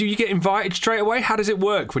get invited straight away? How does it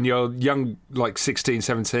work when you're young, like 16,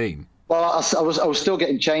 17? Well, I was still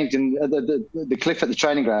getting changed in the cliff at the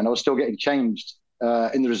training ground. I was still getting changed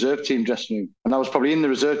in the reserve team dressing room, and I was probably in the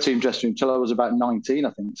reserve team dressing room till I was about 19,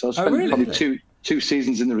 I think. So I spent probably two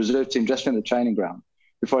seasons in the reserve team dressing room at the training ground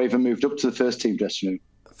before I even moved up to the first team dressing room.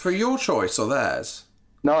 For your choice or theirs?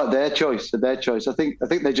 No, their choice. I think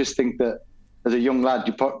they just think that as a young lad,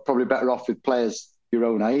 you're probably better off with players your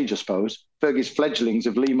own age, I suppose. Fergie's fledglings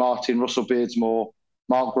of Lee Martin, Russell Beardsmore,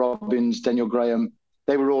 Mark Robbins, Daniel Graham,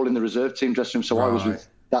 they were all in the reserve team dressing room, so right. I was with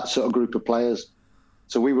that sort of group of players.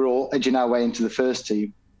 So we were all edging our way into the first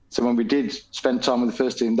team. So when we did spend time with the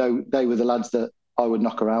first team, they were the lads that I would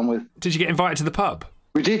knock around with. Did you get invited to the pub?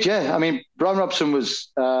 We did, yeah. I mean, Brian Robson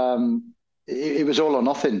was, it was all or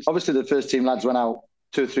nothing. Obviously, the first team lads went out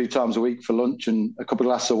 2 or 3 times a week for lunch and a couple of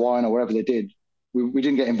glasses of wine or whatever they did. We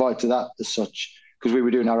didn't get invited to that as such because we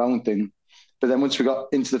were doing our own thing. But then once we got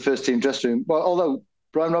into the first team dressing room, well, although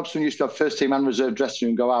Brian Robson used to have first team and reserve dressing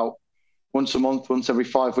room go out once a month, once every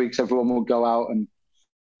 5 weeks, everyone would go out and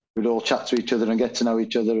we'd all chat to each other and get to know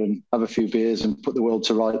each other and have a few beers and put the world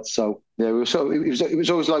to rights. So yeah, it was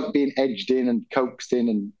always like being edged in and coaxed in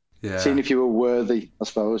and seeing if you were worthy, I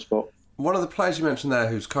suppose. But one of the players you mentioned there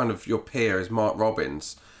who's kind of your peer is Mark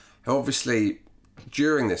Robbins, who obviously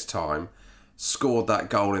during this time scored that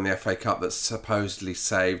goal in the FA Cup that supposedly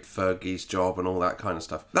saved Fergie's job and all that kind of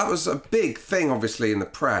stuff. That was a big thing, obviously, in the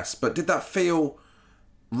press, but did that feel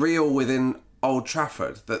real within Old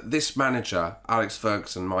Trafford, that this manager, Alex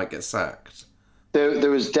Ferguson, might get sacked?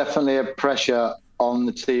 There was definitely a pressure on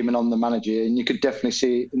the team and on the manager, and you could definitely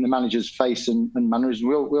see in the manager's face and mannerism.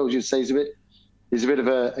 Will just say he's a bit of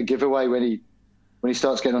a giveaway when he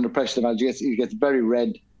starts getting under pressure. The manager he gets very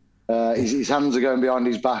red. His hands are going behind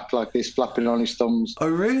his back like this, flapping on his thumbs. Oh,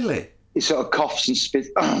 really? He sort of coughs and spits,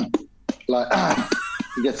 like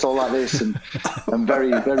he gets all like this and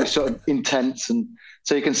very, very sort of intense. And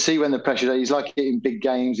so you can see when the pressure. He's like it in big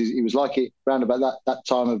games. He was like it around about that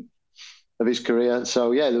time of his career.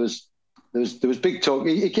 So yeah, there was big talk.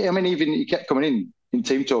 He kept coming in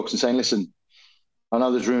team talks and saying, "Listen, I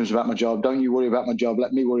know there's rumours about my job. Don't you worry about my job.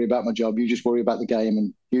 Let me worry about my job. You just worry about the game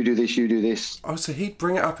and you do this, you do this." Oh, so he'd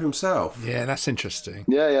bring it up himself? Yeah, that's interesting.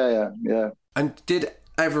 Yeah. And did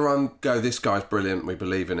everyone go, this guy's brilliant, we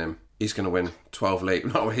believe in him, he's going to win 12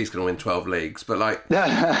 leagues? Not he's going to win 12 leagues, but like...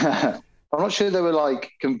 I'm not sure they were like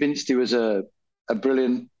convinced he was a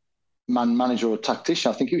brilliant manager or tactician.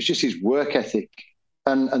 I think it was just his work ethic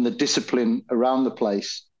and the discipline around the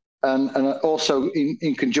place. And also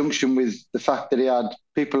in conjunction with the fact that he had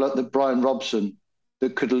people like the Brian Robson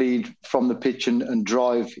that could lead from the pitch and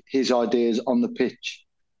drive his ideas on the pitch.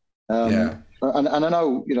 And I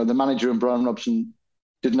know, the manager and Brian Robson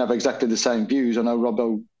didn't have exactly the same views. I know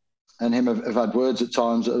Robbo and him have had words at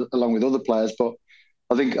times along with other players, but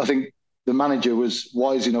I think the manager was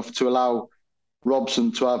wise enough to allow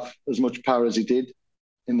Robson to have as much power as he did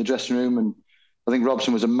in the dressing room. And I think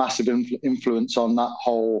Robson was a massive influence on that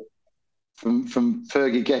whole, from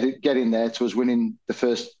Fergie getting there to us winning the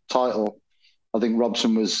first title. I think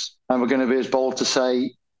Robson was, and we're going to be as bold to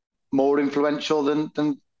say, more influential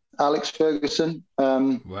than Alex Ferguson.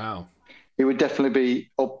 Wow. He would definitely be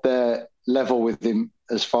up there level with him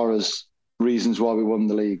as far as reasons why we won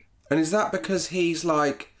the league. And is that because he's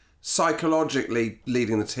like psychologically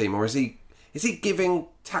leading the team, or is he giving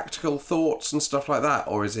tactical thoughts and stuff like that,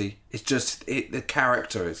 or it's just the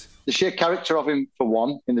character is? The sheer character of him, for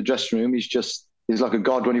one, in the dressing room, he's like a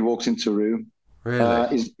god when he walks into a room.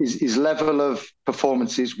 Really? His level of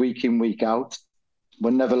performances week in, week out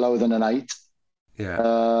were never lower than an 8.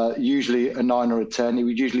 Yeah. Usually a 9 or a 10. He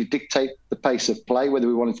would usually dictate the pace of play, whether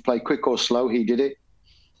we wanted to play quick or slow, he did it.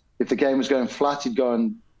 If the game was going flat, he'd go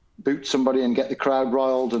and boot somebody and get the crowd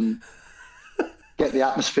riled and get the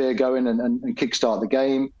atmosphere going and kickstart the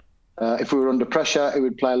game. If we were under pressure, he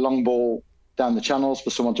would play a long ball down the channels for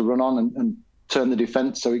someone to run on and turn the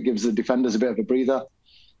defence, so it gives the defenders a bit of a breather.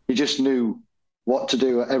 He just knew what to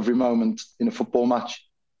do at every moment in a football match.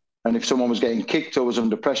 And if someone was getting kicked or was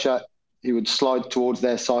under pressure, he would slide towards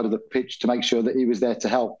their side of the pitch to make sure that he was there to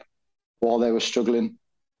help while they were struggling.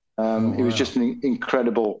 He was just an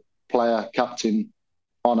incredible player, captain,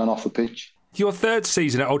 on and off the pitch. Your third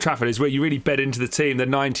season at Old Trafford is where you really bed into the team, the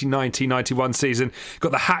 1990-91 season.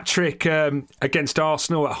 Got the hat-trick against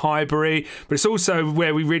Arsenal at Highbury, but it's also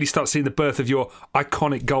where we really start seeing the birth of your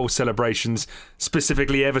iconic goal celebrations,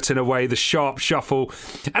 specifically Everton away, the Sharpe shuffle.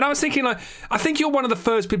 And I was thinking, I think you're one of the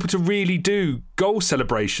first people to really do goal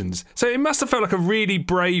celebrations. So it must have felt like a really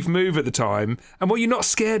brave move at the time. And were you not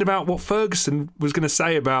scared about what Ferguson was going to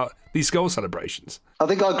say about these goal celebrations? I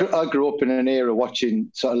think I grew up in an era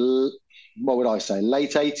watching sort of, what would I say,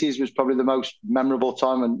 late 80s was probably the most memorable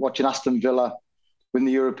time, and watching Aston Villa win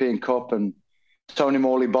the European Cup and Tony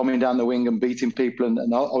Morley bombing down the wing and beating people. And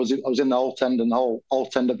I was in the Old End, and the whole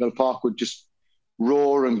Old End at Villa Park would just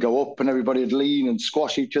roar and go up, and everybody would lean and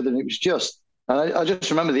squash each other. And it was just, and I just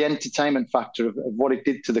remember the entertainment factor of what it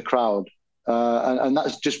did to the crowd. And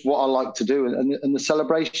that's just what I like to do. And the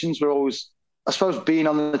celebrations were always, I suppose, being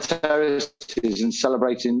on the terraces and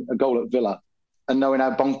celebrating a goal at Villa and knowing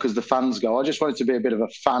how bonkers the fans go. I just wanted to be a bit of a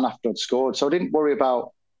fan after I'd scored. So I didn't worry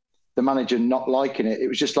about the manager not liking it. It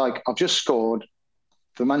was just like, I've just scored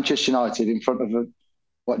for Manchester United in front of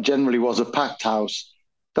what generally was a packed house.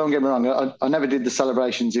 Don't get me wrong, I never did the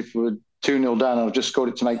celebrations if we were 2-0 down and I've just scored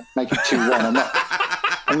it to make it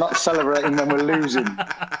 2-1. I'm not celebrating when we're losing.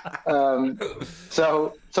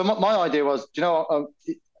 So my idea was,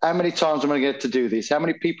 how many times am I going to get to do this? How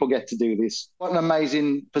many people get to do this? What an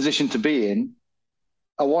amazing position to be in.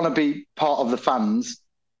 I want to be part of the fans,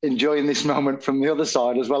 enjoying this moment from the other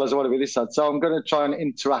side as well as I want to be this side. So I'm going to try and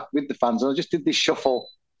interact with the fans. And I just did this shuffle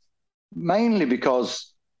mainly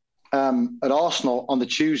because at Arsenal on the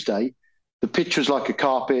Tuesday, the pitch was like a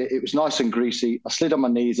carpet. It was nice and greasy. I slid on my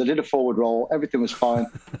knees. I did a forward roll. Everything was fine.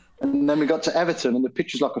 And then we got to Everton and the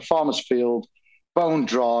pitch was like a farmer's field, bone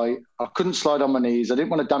dry. I couldn't slide on my knees. I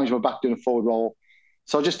didn't want to damage my back doing a forward roll.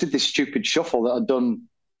 So I just did this stupid shuffle that I'd done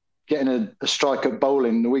getting a strike at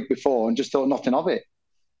bowling the week before and just thought nothing of it.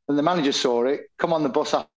 And the manager saw it, come on the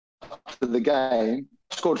bus after the game,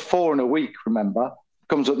 scored 4 in a week, remember,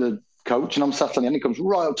 comes up the coach and I'm sat on the end, he comes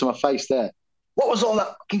right up to my face there. What was all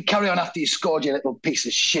that fucking carry on after you scored, you little piece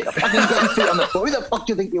of shit? I fucking got your feet on the floor. Who the fuck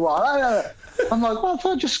do you think you are? I'm like, well, I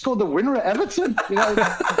thought I just scored the winner at Everton.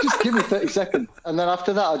 Just give me 30 seconds. And then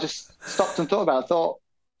after that, I just stopped and thought about it. I thought,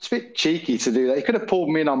 it's a bit cheeky to do that. He could have pulled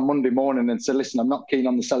me in on Monday morning and said, listen, I'm not keen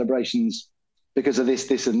on the celebrations because of this,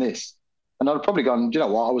 this and this. And I'd probably gone, do you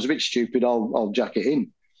know what? I was a bit stupid. I'll jack it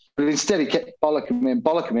in. But instead, he kept bollocking me.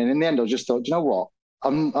 And in the end, I just thought, do you know what? I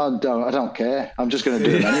don't care. I'm just going to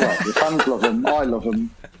do it anyway. The fans love him. I love him.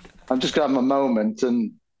 I'm just going to have my moment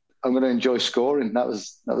and I'm going to enjoy scoring. That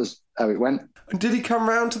was how it went. And did he come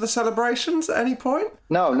round to the celebrations at any point?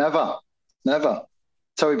 No, never.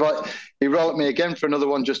 So he rolled at me again for another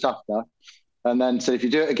one just after, and then said, if you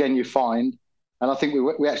do it again, you're fined. And I think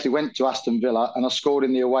we actually went to Aston Villa, and I scored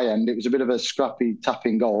in the away end. It was a bit of a scrappy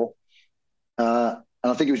tapping goal, and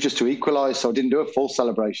I think it was just to equalise, so I didn't do a full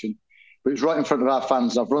celebration. But it was right in front of our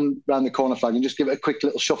fans, and I've run round the corner flag and just give it a quick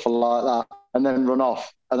little shuffle like that, and then run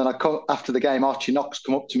off. And then after the game, Archie Knox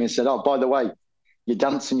come up to me and said, oh, by the way, you're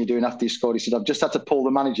dancing you're doing after you scored. He said, I've just had to pull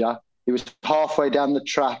the manager. He was halfway down the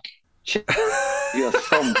track. You got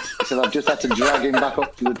thumped. He said, I've just had to drag him back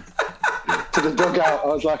up to the dugout. I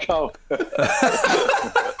was like, oh.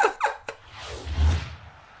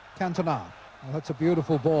 Cantona. Oh, that's a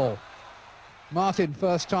beautiful ball. Martin,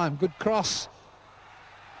 first time. Good cross.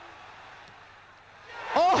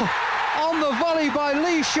 Oh, on the volley by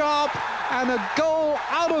Lee Sharpe, and a goal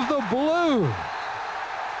out of the blue.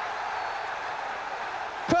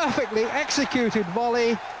 Perfectly executed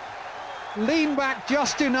volley. Lean back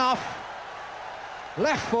just enough.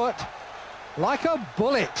 Left foot, like a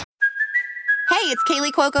bullet. Hey, it's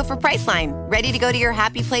Kaylee Cuoco for Priceline. Ready to go to your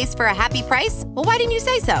happy place for a happy price? Well, why didn't you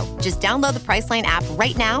say so? Just download the Priceline app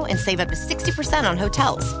right now and save up to 60% on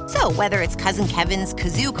hotels. So whether it's Cousin Kevin's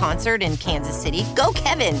Kazoo Concert in Kansas City, go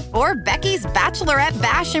Kevin, or Becky's Bachelorette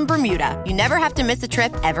Bash in Bermuda, you never have to miss a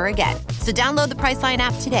trip ever again. So download the Priceline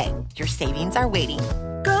app today. Your savings are waiting.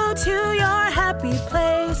 Go to your happy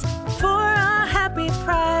place for a happy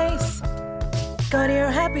price. Go to your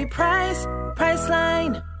happy price,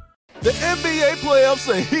 Priceline. The NBA playoffs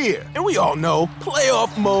are here, and we all know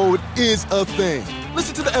playoff mode is a thing.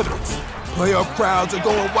 Listen to the evidence. Playoff crowds are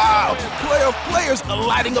going wild. Playoff players are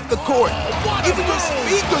lighting up the court. Even your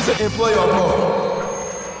speakers are in playoff mode.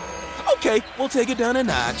 Okay, we'll take it down a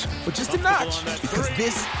notch, but just a notch, because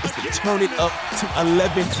this is the Turn It Up to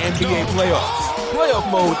 11 NBA playoffs.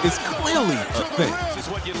 Playoff mode is clearly a thing.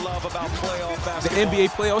 The NBA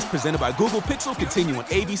playoffs presented by Google Pixel continue on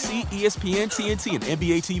ABC, ESPN, TNT, and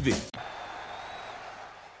NBA TV.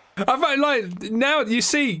 I find, like, now you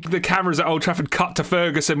see the cameras at Old Trafford cut to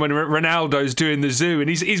Ferguson when Ronaldo's doing the zoo, and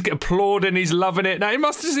he's applauding, he's loving it. Now,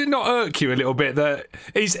 does it not irk you a little bit that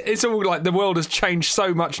it's all like the world has changed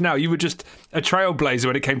so much now? You were just a trailblazer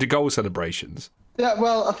when it came to goal celebrations. Yeah,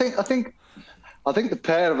 well, I think the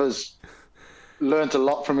pair of us learnt a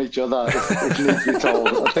lot from each other, if needs to be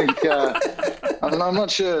told. I think, I'm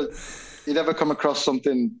not sure you'd ever come across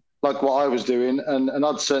something like what I was doing, and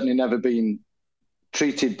I'd certainly never been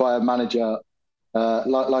treated by a manager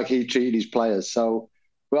like he treated his players. So,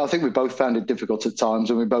 well, I think we both found it difficult at times,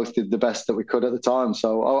 and we both did the best that we could at the time.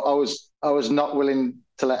 So I was not willing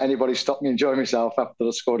to let anybody stop me enjoying myself after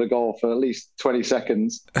I scored a goal for at least 20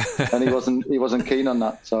 seconds, and he wasn't keen on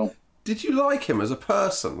that. So, did you like him as a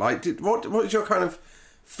person? Like, what was your kind of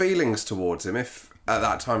feelings towards him? If at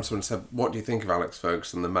that time someone said, "What do you think of Alex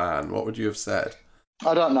Ferguson, the man?" What would you have said?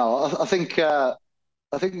 I don't know. I think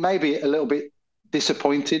maybe a little bit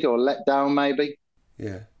disappointed or let down, maybe.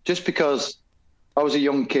 Yeah. Just because I was a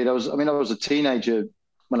young kid. I was a teenager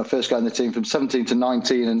when I first got in the team, from 17 to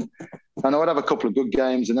 19, and I would have a couple of good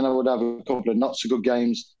games, and then I would have a couple of not so good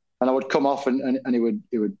games, and I would come off and he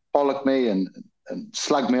would bollock me and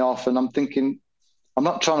slag me off, and I'm thinking, I'm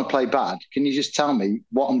not trying to play bad. Can you just tell me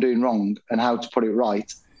what I'm doing wrong and how to put it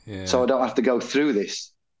right, so I don't have to go through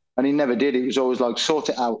this? And he never did. He was always like, sort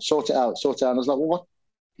it out. And I was like, well, what?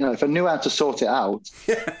 You know, if I knew how to sort it out,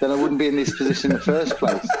 then I wouldn't be in this position in the first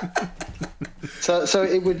place. So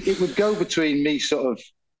it would go between me sort of.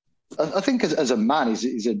 I think as a man,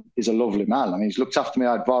 he's a lovely man. I mean, he's looked after me.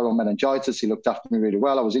 I had viral meningitis. He looked after me really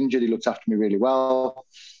well. I was injured. He looked after me really well.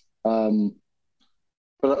 But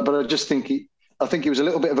I just think he was a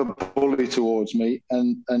little bit of a bully towards me.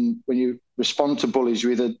 And when you respond to bullies,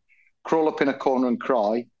 you either crawl up in a corner and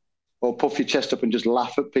cry, or puff your chest up and just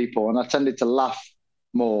laugh at people. And I tended to laugh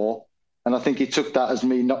more, and I think he took that as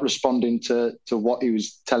me not responding to what he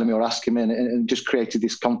was telling me or asking me, and just created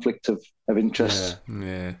this conflict of interest.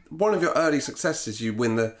 Yeah. One of your early successes, you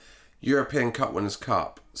win the European Cup Winners'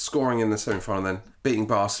 Cup, scoring in the semi-final and then beating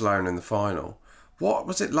Barcelona in the final. What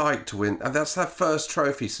was it like to win? And that's their first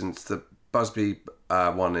trophy since the Busby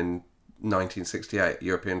won in 1968,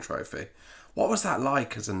 European trophy. What was that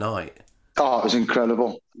like as a night? Oh, it was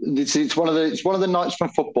incredible. It's one of the nights from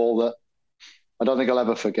football that I don't think I'll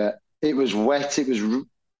ever forget. It was wet. It was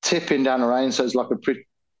tipping down the rain, so it's like a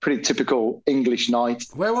pretty typical English night.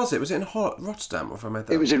 Where was it? Was it in Rotterdam? Or if I made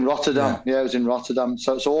that? It was in Rotterdam. Yeah, it was in Rotterdam.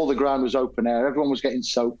 So all the ground was open air. Everyone was getting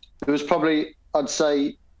soaked. There was probably, I'd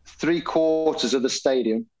say, 3/4 of the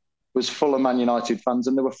stadium was full of Man United fans,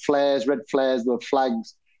 and there were flares, red flares, there were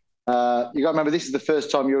flags. You got to remember, this is the first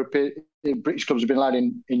time British clubs have been allowed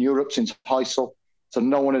in Europe since Heysel, so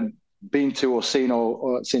no one had been to or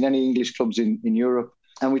seen any English clubs in Europe.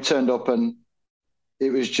 And we turned up, and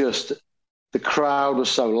it was just, the crowd was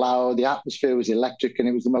so loud, the atmosphere was electric, and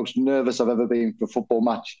it was the most nervous I've ever been for a football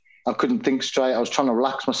match. I couldn't think straight. I was trying to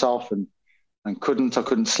relax myself and couldn't. I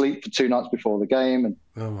couldn't sleep for 2 nights before the game. And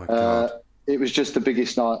oh my God. It was just the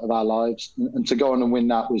biggest night of our lives. And to go on and win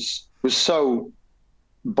that was so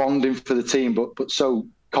bonding for the team, but so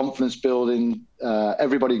confidence building.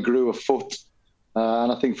 Everybody grew a foot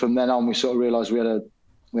And I think from then on we sort of realised we had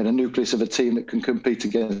a nucleus of a team that can compete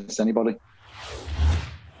against anybody.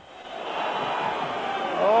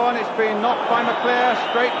 Oh, and it's been knocked by McClare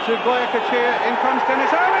straight to Goya Kachir. In comes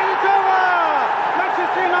Dennis Owen. It's over!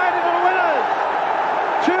 Manchester United are winners.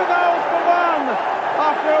 2 goals for 1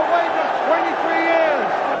 after a wait of 23 years.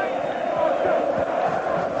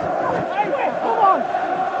 Come on!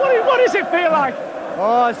 What does it feel like?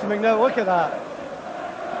 Oh, it's McNeil, look at that.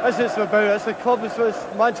 This is about, it's the club, it's what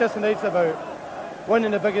Manchester United's about.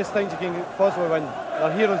 Winning the biggest things you can possibly win.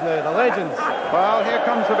 They're heroes now, they're legends. Well, here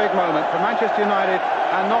comes the big moment for Manchester United,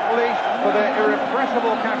 and not least for their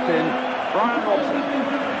irrepressible captain, Brian Robson.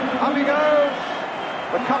 Up he goes.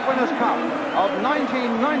 The Cup Winners' Cup of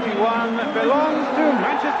 1991 belongs to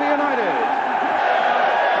Manchester United.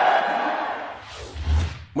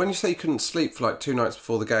 When you say you couldn't sleep for like 2 nights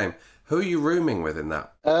before the game, who are you rooming with in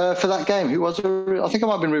that? For that game, who was it? I think I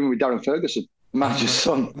might have been rooming with Darren Ferguson, manager's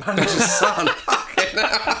son. Manager's son?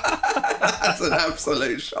 That's an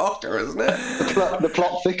absolute shocker, isn't it? The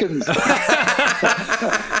plot thickens.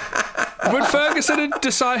 Would Ferguson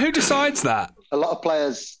decide? Who decides that? A lot of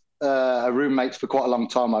players are roommates for quite a long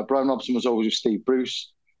time. Like Brian Robson was always with Steve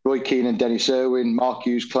Bruce, Roy Keane and Dennis Irwin, Mark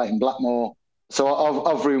Hughes, Clayton Blackmore. So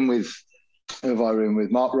I've roomed with, who have I roomed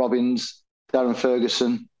with? Mark Robbins, Darren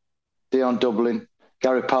Ferguson, Dion Dublin,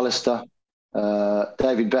 Gary Pallister,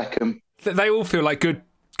 David Beckham. They all feel like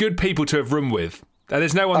good people to have roomed with. And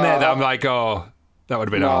there's no one there that I'm like, oh, that would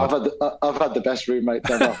have been hard. I've had the best roommates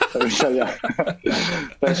ever. Let me show you.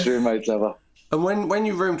 Best roommates ever. And when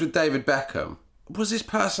you roomed with David Beckham, was his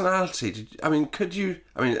personality?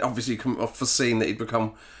 Obviously you couldn't have foreseen that he'd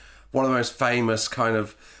become one of the most famous, kind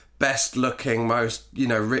of best-looking, most,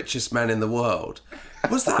 richest men in the world.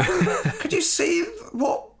 Was that? Could you see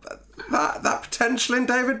what that potential in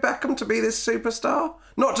David Beckham to be this superstar?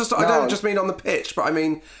 Not just, I don't just mean on the pitch, but I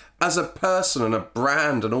mean as a person and a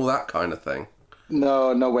brand and all that kind of thing.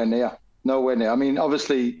 No, nowhere near. Nowhere near. I mean,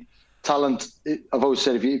 obviously, talent. I've always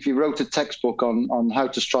said if you wrote a textbook on how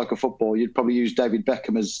to strike a football, you'd probably use David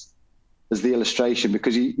Beckham as the illustration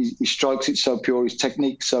because he strikes it so pure. His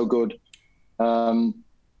technique's so good.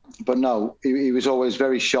 But no, he was always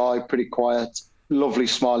very shy, pretty quiet, lovely,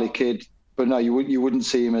 smiley kid. But no, you wouldn't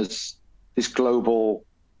see him as this global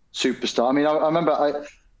superstar. I mean, I remember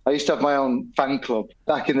I used to have my own fan club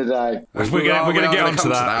back in the day. We're going to get onto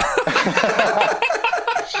that.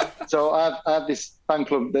 So I have this fan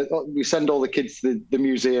club that we send all the kids to the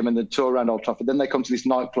museum and the tour around Old Trafford. Then they come to this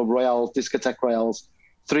nightclub, Royals, Discotheque Royals,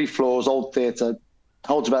 3 floors, old theatre,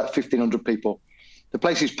 holds about 1,500 people. The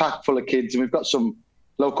place is packed full of kids, and we've got some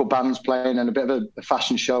local bands playing and a bit of a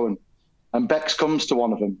fashion show. And Bex comes to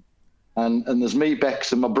one of them. And there's me,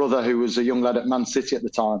 Bex, and my brother, who was a young lad at Man City at the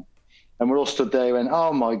time. And we're all stood there. He went,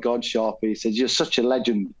 "Oh my God, Sharpe!" He said, "You're such a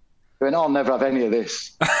legend." He went, "I'll never have any of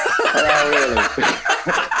this." Oh, really?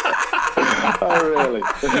 Oh, really?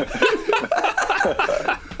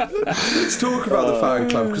 Let's talk about the fan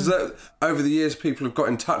club, because over the years people have got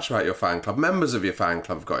in touch about your fan club. Members of your fan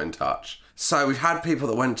club have got in touch. So we've had people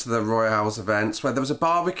that went to the Royals events where there was a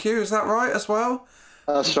barbecue. Is that right as well?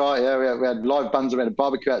 That's right. Yeah, we had live bands. We had a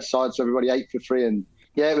barbecue outside, so everybody ate for free. And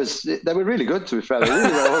yeah, they were really good, to be fair. They were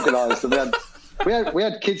really well organised. And we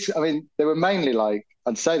had kids. I mean, they were mainly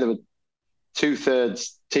I'd say they were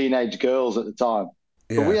 2/3 teenage girls at the time.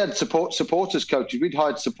 Yeah. But we had supporters coaches. We'd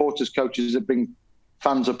hired supporters coaches that bring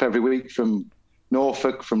fans up every week from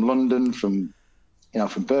Norfolk, from London, from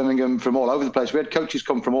Birmingham, from all over the place. We had coaches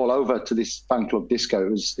come from all over to this fan club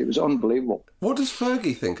disco. It was unbelievable. What does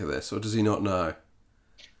Fergie think of this, or does he not know?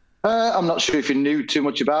 I'm not sure if he knew too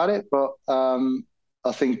much about it, but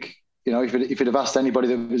I think, if you'd have asked anybody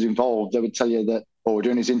that was involved, they would tell you that all we're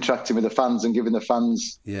doing is interacting with the fans and giving the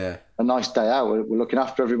fans a nice day out. We're looking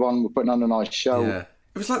after everyone. We're putting on a nice show. Yeah.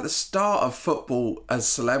 It was like the start of football as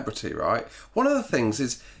celebrity, right? One of the things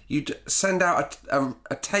is you'd send out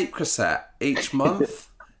a tape cassette each month.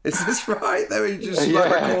 Is this right? There you just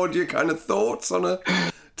record your kind of thoughts on a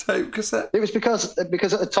tape cassette. It was because at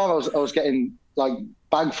the time I was getting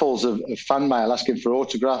bagfuls of fan mail asking for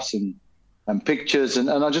autographs and pictures, and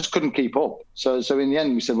I just couldn't keep up. So in the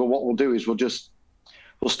end we said, well, what we'll do is we'll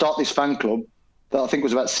start this fan club that I think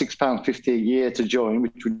was about £6.50 a year to join,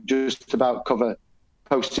 which would just about cover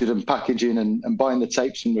postage and packaging and buying the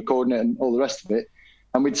tapes and recording it and all the rest of it.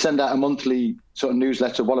 And we'd send out a monthly sort of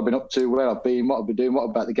newsletter, what I've been up to, where I've been, what I've been doing, what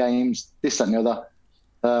about the games, this, that and the other.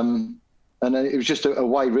 And it was just a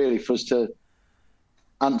way really for us to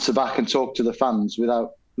answer back and talk to the fans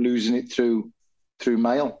without losing it through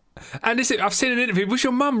mail. And I've seen an interview, was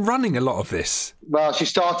your mum running a lot of this? Well, she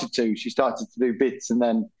started to do bits, and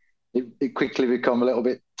then it quickly become a little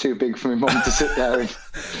bit too big for my mum to sit there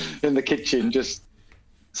in the kitchen just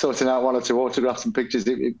sorting out 1 or 2 autographs and pictures.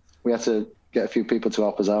 We had to get a few people to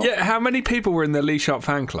help us out. Yeah, how many people were in the Lee Sharpe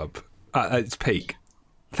fan club at its peak?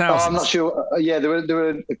 Thousands. I'm not sure. Yeah, there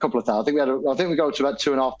were a couple of thousand. I think we got to about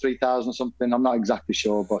 2,500, 3,000 or something. I'm not exactly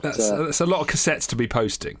sure, but that's a lot of cassettes to be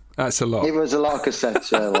posting. That's a lot. It was a lot of cassettes.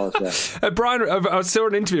 Yeah, it was. Yeah. Brian, I saw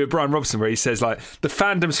an interview with Brian Robson where he says like the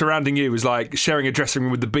fandom surrounding you was like sharing a dressing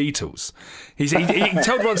room with the Beatles. He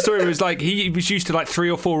told one story where it was like he was used to like 3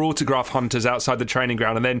 or 4 autograph hunters outside the training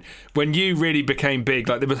ground, and then when you really became big,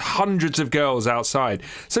 like there were hundreds of girls outside.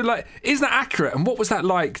 So like, is that accurate? And what was that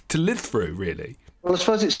like to live through, really? Well, I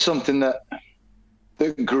suppose it's something that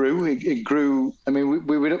grew. It grew. I mean,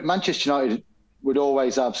 we would, Manchester United would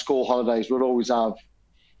always have school holidays. We'd always have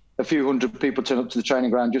a few hundred people turn up to the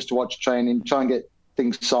training ground just to watch training, try and get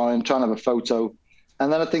things signed, try and have a photo.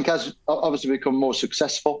 And then I think as obviously become more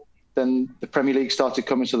successful, then the Premier League started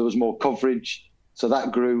coming, so there was more coverage. So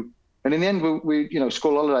that grew. And in the end, we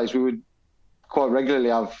school holidays, we would quite regularly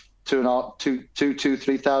have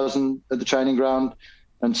 3,000 at the training ground.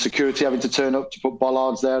 And security having to turn up to put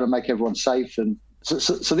bollards there and make everyone safe. And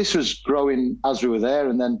so this was growing as we were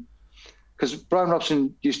there. And then, because Brian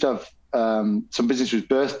Robson used to have some business with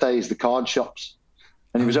birthdays, the card shops,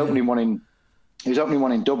 and he was opening one in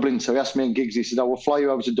Dublin. So he asked me and Giggs, he said, we'll fly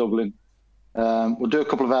you over to Dublin. We'll do a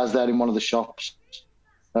couple of hours there in one of the shops,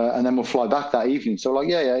 and then we'll fly back that evening. So like,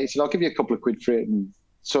 yeah. He said, I'll give you a couple of quid for it and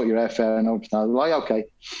sort your airfare and everything. I was like, okay.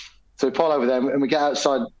 So we pull over there and we get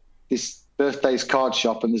outside this birthdays card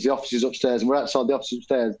shop, and there's the offices upstairs, and we're outside the offices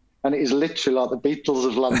upstairs, and it is literally like the Beatles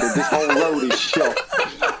have landed. This whole road is shot.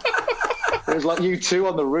 It was like U2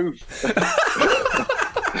 on the roof.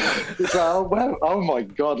 It's like, oh my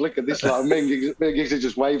God, look at this. Like, me and Giggs are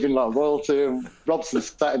just waving like royalty, and Robson's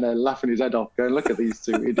sat in there laughing his head off, going, look at these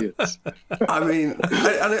 2 idiots. I mean,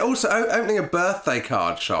 and it also opening a birthday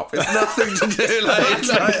card shop. It's nothing to do.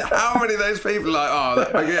 Like, how many of those people are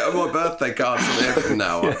like, I get my birthday card from here from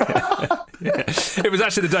now on? Yeah. It was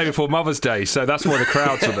actually the day before Mother's Day, so that's why the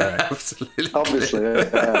crowds were there. Absolutely. Obviously.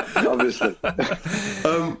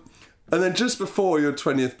 And then just before your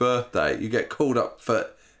 20th birthday, you get called up for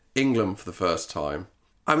England for the first time.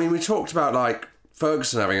 I mean, we talked about like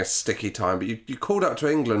Ferguson having a sticky time, but you called up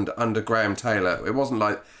to England under Graham Taylor. It wasn't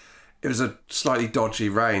like it was a slightly dodgy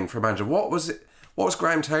reign for a manager. What was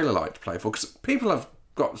Graham Taylor like to play for? Because people have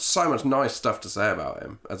got so much nice stuff to say about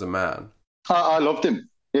him as a man. I loved him.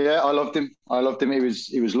 Yeah, I loved him.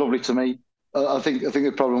 He was lovely to me. I think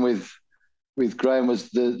the problem with Graham was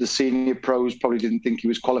the senior pros probably didn't think he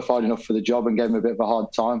was qualified enough for the job and gave him a bit of a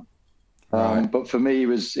hard time. Right. But for me, he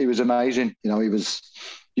was amazing.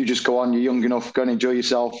 You just go on, you're young enough, go and enjoy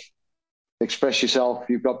yourself, express yourself.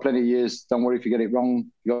 You've got plenty of years. Don't worry if you get it wrong.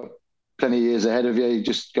 You've got plenty of years ahead of you. You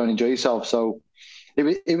just go and enjoy yourself. So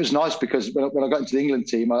it was nice because when I got into the England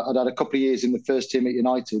team, I'd had a couple of years in the first team at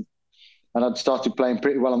United, and I'd started playing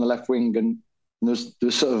pretty well on the left wing, and there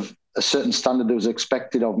was sort of a certain standard that was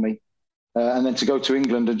expected of me. And then to go to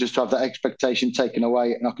England and just to have that expectation taken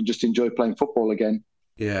away, and I could just enjoy playing football again.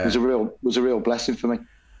 Yeah, was a real blessing for me.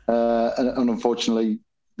 And unfortunately,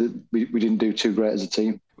 we didn't do too great as a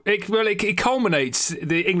team. It culminates.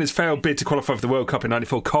 The England's failed bid to qualify for the World Cup in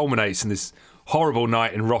 '94 culminates in this horrible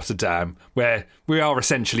night in Rotterdam, where we are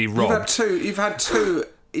essentially robbed. You've had two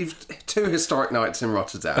historic nights in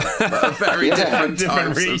Rotterdam, but at very different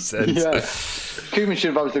reasons. Yeah. Koeman should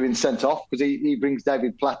have obviously been sent off because he brings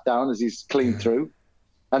David Platt down as he's clean through,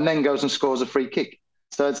 and then goes and scores a free kick.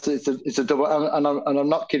 So it's a double, and I'm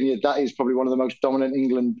not kidding you. That is probably one of the most dominant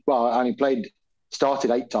England. Well, I only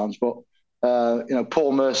started 8 times, but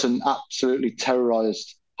Paul Merson absolutely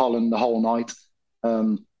terrorised Holland the whole night.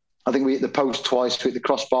 I think we hit the post twice, we hit the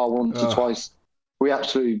crossbar once or twice. We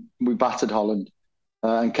battered Holland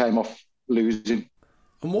and came off losing.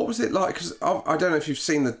 And what was it like? Because I don't know if have you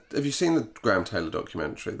seen the Graham Taylor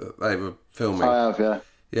documentary that they were filming? I have, yeah.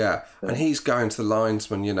 Yeah, and he's going to the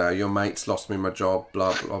linesman, your mate's lost me my job,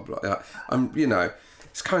 blah, blah, blah.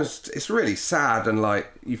 It's really sad and like,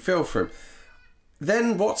 you feel for him.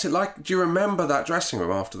 Then what's it like? Do you remember that dressing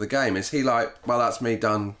room after the game? Is he like, well, that's me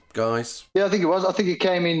done, guys? Yeah, I think it was. I think he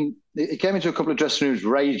came into a couple of dressing rooms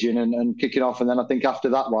raging and kicking off. And then I think after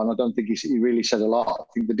that one, I don't think he really said a lot. I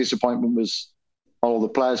think the disappointment was on all the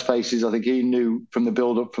players' faces. I think he knew from the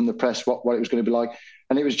build-up, from the press, what it was going to be like.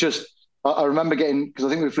 And it was just... I remember because I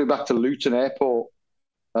think we flew back to Luton Airport,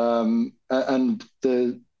 and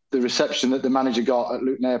the reception that the manager got at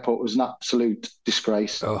Luton Airport was an absolute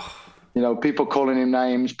disgrace. Oh. People calling him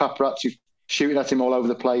names, paparazzi shooting at him all over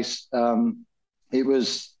the place. It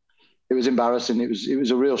was it was embarrassing. It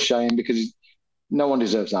was a real shame because no one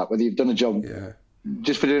deserves that. Whether you've done a job,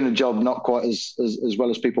 just for doing a job not quite as well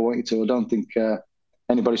as people want you to, I don't think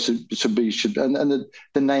anybody should. And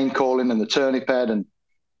the name calling and the turnip head, and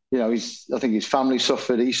I think his family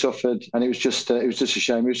suffered, he suffered, and it was just a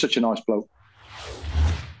shame. He was such a nice bloke.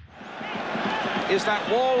 Is that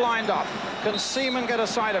wall lined up? Can Seaman get a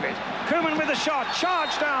side of it? Koeman with a shot,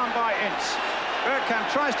 charged down by Ince.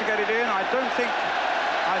 Bergkamp tries to get it in. I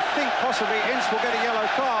think possibly Ince will get a yellow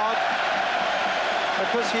card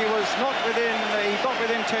because he got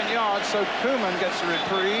within 10 yards, so Koeman gets a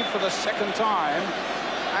reprieve for the second time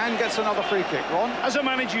and gets another free kick. Ron? As a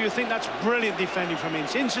manager, you think that's brilliant defending from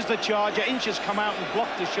Ince. Ince is the charger. Ince has come out and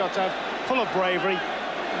blocked the shot out, full of bravery.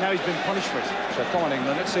 Now he's been punished for it. So come on,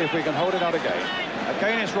 England, let's see if we can hold it out again.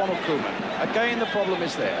 Again, it's Ronald Koeman. Again, the problem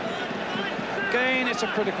is there. Again, it's a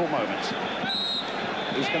critical moment.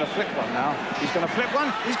 He's going to flip one now. He's going to flip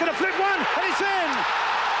one. He's going to flip one, and it's in!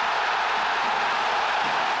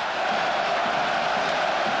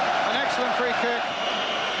 An excellent free kick.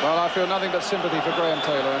 Well, I feel nothing but sympathy for Graham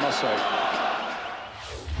Taylor, I must say.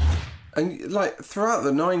 And, throughout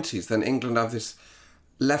the 90s, then England have this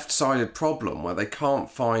left-sided problem where they can't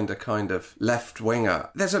find a kind of left winger.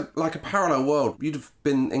 There's a parallel world. You'd have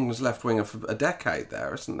been England's left winger for a decade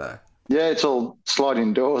there, isn't there? Yeah, it's all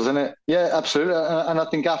sliding doors, isn't it? Yeah, absolutely. And I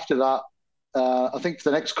think after that, I think for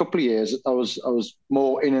the next couple of years, I was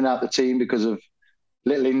more in and out the team because of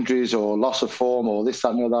little injuries or loss of form or this, that,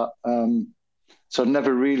 and that. So I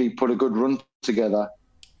never really put a good run together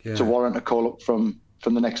to warrant a call up from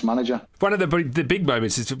the next manager. One of the big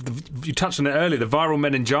moments is, you touched on it earlier, the viral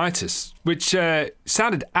meningitis, which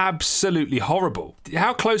sounded absolutely horrible.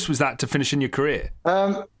 How close was that to finishing your career?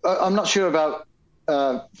 I'm not sure about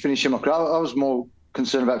finishing my career. I was more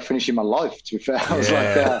concerned about finishing my life, to be fair. I was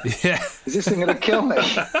is this thing going to kill me?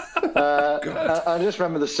 I just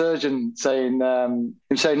remember the surgeon saying, no,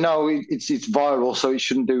 it's viral, so it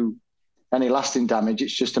shouldn't do any lasting damage.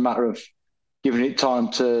 It's just a matter of giving it time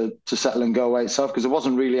to settle and go away itself, because there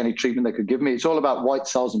wasn't really any treatment they could give me. It's all about white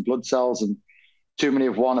cells and blood cells, and too many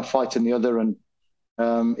of one are fighting the other. And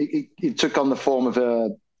it took on the form of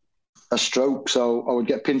a stroke. So I would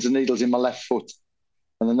get pins and needles in my left foot,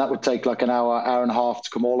 and then that would take like an hour and a half to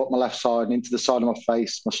come all up my left side and into the side of my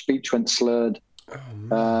face. My speech went slurred.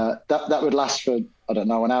 That would last for, I don't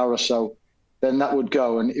know, an hour or so. Then that would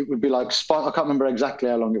go, and it would be like spot. I can't remember exactly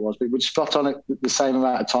how long it was, but it would spot on it the same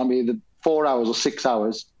amount of time, either 4 hours or 6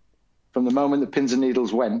 hours from the moment the pins and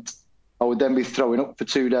needles went. I would then be throwing up for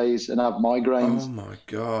 2 days and have migraines. Oh my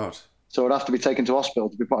God. So I'd have to be taken to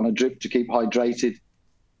hospital to be put on a drip to keep hydrated.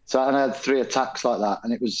 So and I had 3 attacks like that,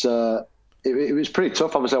 and it was pretty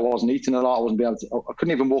tough. Obviously, I wasn't eating a lot. I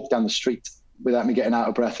couldn't even walk down the street without me getting out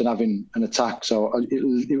of breath and having an attack. So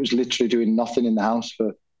it was literally doing nothing in the house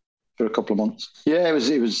for a couple of months. Yeah, it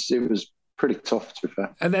was pretty tough, to be fair.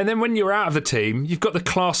 And then when you're out of the team, you've got the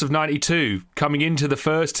class of 92 coming into the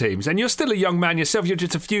first teams, and you're still a young man yourself. You're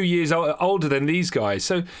just a few years older than these guys.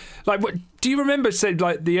 So, what do you remember, say,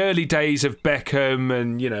 the early days of Beckham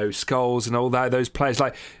and, Scholes and all that, those players?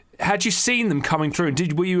 Had you seen them coming through,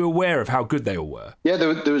 and were you aware of how good they all were? Yeah,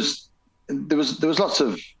 there was lots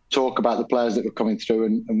of talk about the players that were coming through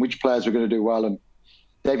and which players were going to do well. And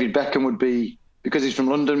David Beckham would be, because he's from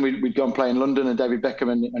London, we'd go and play in London, and David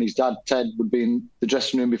Beckham and his dad, Ted, would be in the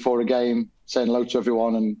dressing room before a game, saying hello to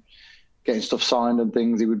everyone and getting stuff signed and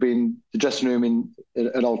things. He would be in the dressing room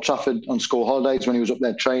at Old Trafford on school holidays when he was up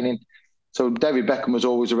there training. So David Beckham was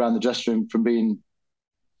always around the dressing room from being,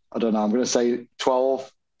 I don't know, I'm going to say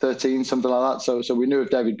 12, 13, something like that. So we knew of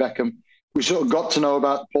David Beckham. We sort of got to know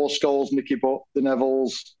about Paul Scholes, Nicky Butt, the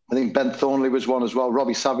Nevilles. I think Ben Thornley was one as well.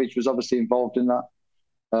 Robbie Savage was obviously involved in that.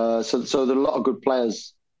 So there are a lot of good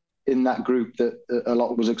players in that group that a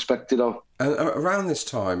lot was expected of. And around this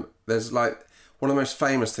time, there's one of the most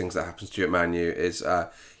famous things that happens to you at Man U is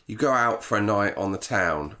you go out for a night on the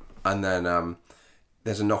town, and then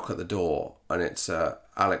there's a knock at the door, and it's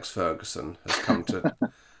Alex Ferguson has come to,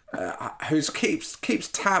 who keeps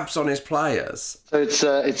tabs on his players. So it's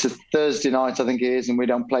a Thursday night, I think it is, and we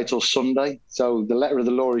don't play till Sunday. So the letter of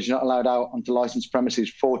the law is you're not allowed out onto licensed premises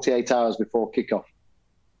 48 hours before kickoff.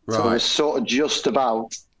 Right. So we're sort of just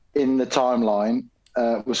about in the timeline.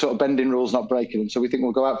 We're sort of bending rules, not breaking them. So we think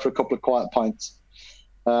we'll go out for a couple of quiet pints.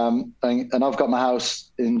 And I've got my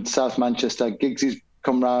house in South Manchester. Giggsy's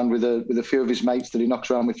come round with a few of his mates that he knocks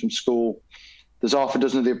around with from school. There's half a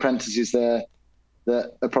dozen of the apprentices there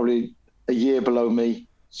that are probably a year below me.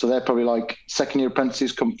 So they're probably second-year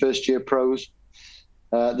apprentices come first-year pros.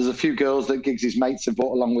 There's a few girls that Giggsy's mates have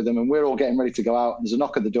brought along with them, and we're all getting ready to go out. There's a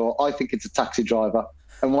knock at the door. I think it's a taxi driver.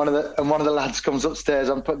 And one of the lads comes upstairs.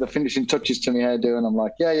 I'm putting the finishing touches to my hairdo, and I'm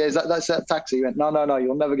like, yeah, that's that taxi. He went, no,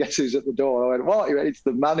 you'll never guess who's at the door. I went, what? He went, it's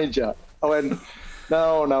the manager. I went,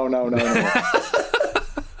 no.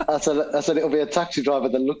 I said, it'll be a taxi driver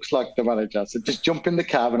that looks like the manager. I said, just jump in the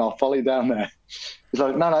cab and I'll follow you down there. He's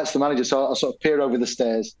like, no, it's the manager. So I sort of peer over the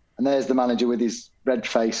stairs, and there's the manager with his red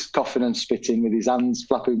face, coughing and spitting, with his hands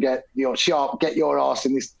flapping. Get Sharpe, get your arse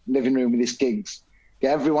in this living room with this gigs.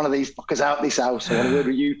 Get every one of these fuckers out this house. I want to word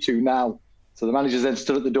with you two now. So the manager's then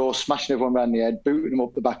stood at the door, smashing everyone around the head, booting them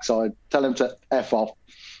up the backside, tell him to F off.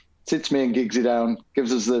 Sits me and Giggsy down,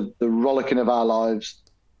 gives us the rollicking of our lives.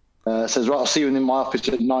 Says, right, I'll see you in my office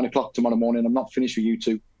at 9 o'clock tomorrow morning. I'm not finished with you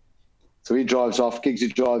two. So he drives off.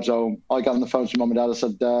 Giggsy drives home. I got on the phone to Mum and Dad. I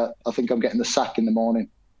said, I think I'm getting the sack in the morning.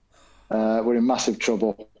 We're in massive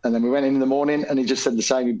trouble. And then we went in the morning, and he just said the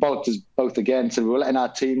same. He bollocked us both again. Said, we're letting our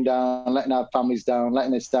team down, letting our families down,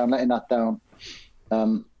 letting this down, letting that down.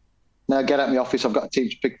 Now get out of the office. I've got a team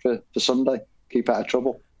to pick for Sunday. Keep out of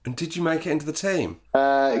trouble. And did you make it into the team?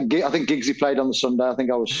 I think Giggsy played on the Sunday. I think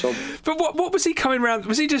I was sub. But what was he coming round?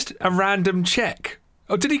 Was he just a random check?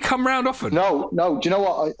 Or did he come round often? No. Do you know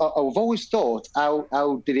what? I've always thought,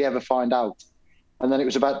 how did he ever find out? And then it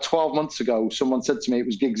was about 12 months ago, someone said to me it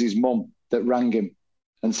was Giggsy's mum that rang him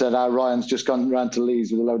and said, Ryan's just gone round to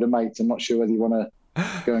Leeds with a load of mates. I'm not sure whether you want to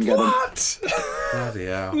go and get him. What? Bloody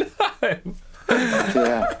hell. No.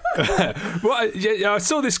 Yeah. Well, I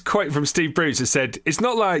saw this quote from Steve Bruce that said, it's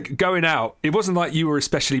not like going out. It wasn't like you were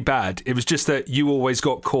especially bad. It was just that you always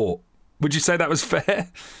got caught. Would you say that was fair?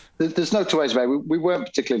 There's no two ways about it. We weren't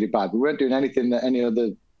particularly bad. We weren't doing anything that any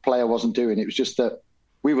other player wasn't doing. It was just that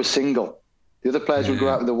we were single. The other players would go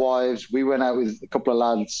out with their wives. We went out with a couple of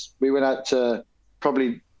lads. We went out to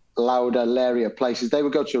probably louder, lairier places. They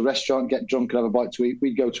would go to a restaurant, get drunk and have a bite to eat.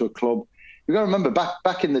 We'd go to a club. You've got to remember,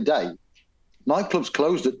 back in the day, nightclubs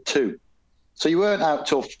closed at 2. So you weren't out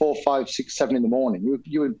till 4, 5, 6, 7 in the morning.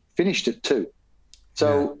 You were finished at 2.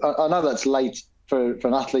 So yeah. I know that's late for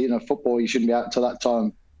an athlete in a football. You shouldn't be out until that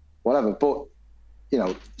time, whatever. But,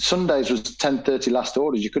 Sundays was 10:30 last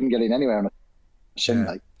orders. You couldn't get in anywhere on a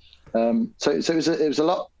Sunday. Yeah. So it was a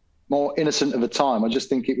lot more innocent of a time. I just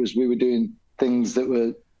think we were doing things that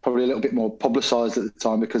were probably a little bit more publicised at the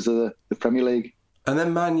time because of the Premier League. And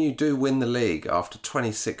then Man U do win the league after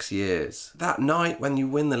 26 years. That night when you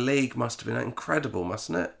win the league must have been incredible,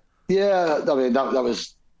 mustn't it? Yeah, I mean, that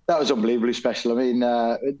was unbelievably special. I mean,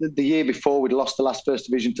 the year before we'd lost the last First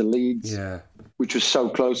Division to Leeds, which was so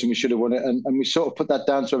close and we should have won it. And we sort of put that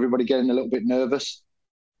down to everybody getting a little bit nervous,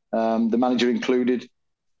 the manager included.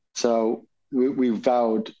 So we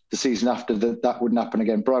vowed the season after that wouldn't happen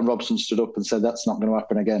again. Brian Robson stood up and said that's not going to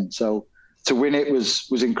happen again. So to win it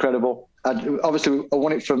was incredible. Obviously, I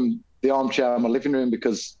won it from the armchair in my living room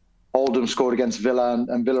because Oldham scored against Villa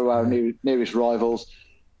and Villa were our nearest rivals.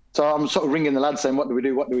 So I'm sort of ringing the lads saying, what do we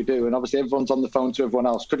do? And obviously everyone's on the phone to everyone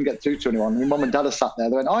else. Couldn't get through to anyone. My mum and dad are sat there.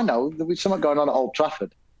 They went, I know, there was something going on at Old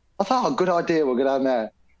Trafford. I thought, good idea, we'll go down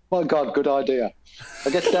there. My God, good idea. I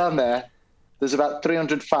get down there. There's about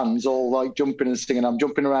 300 fans all like jumping and singing. I'm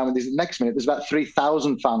jumping around with these. Next minute, there's about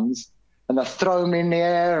 3,000 fans. And they're throwing me in the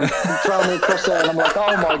air and throwing me across there. And I'm like,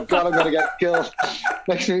 oh my God, I'm going to get killed.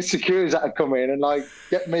 Next minute, security's had to come in and like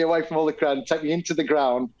get me away from all the crowd and take me into the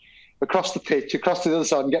ground, across the pitch, across to the other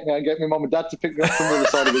side and get me mum and dad to pick me up from the other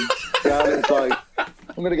side of the ground. It's like,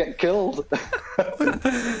 I'm going to get killed.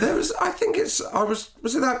 Was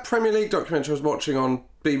it that Premier League documentary I was watching on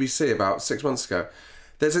BBC about 6 months ago?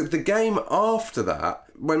 There's the game after that,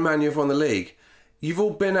 when Man U have won the league. You've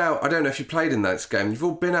all been out, I don't know if you played in that game, you've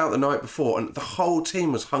all been out the night before and the whole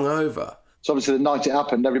team was hungover. So obviously the night it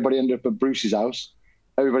happened, everybody ended up at Bruce's house.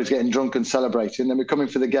 Everybody's getting drunk and celebrating. Then we're coming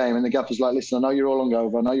for the game and the gaffer's like, listen, I know you're all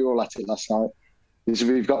hungover, I know you're all at it last night. He said,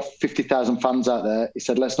 we've got 50,000 fans out there. He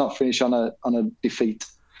said, let's not finish on a defeat.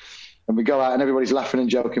 And we go out and everybody's laughing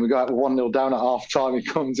and joking. We go out 1-0 down at half time. He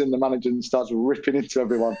comes in, the manager, and starts ripping into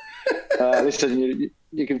everyone. Listen,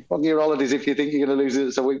 you can fuck your holidays if you think you're going to lose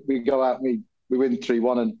it. So we go out and we win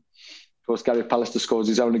 3-1, and of course Gary Pallister scores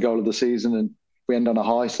his only goal of the season, and we end on a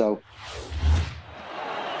high. So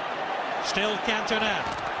still Cantona,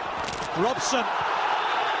 Robson,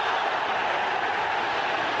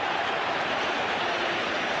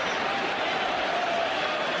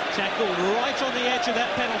 tackled right on the edge of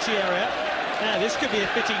that penalty area. Now this could be a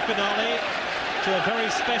fitting finale to a very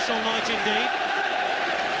special night indeed.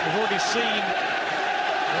 We've already seen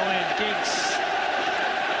Ryan Giggs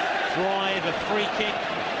drive a free kick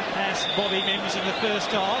past Bobby Mims in the first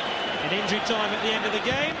half. An injury time at the end of the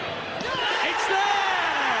game. It's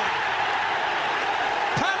there!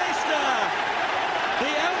 Pallister,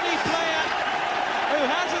 the only player who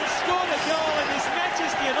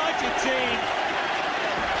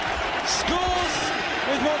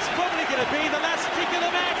what's probably going to be the last kick of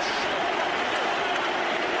the match.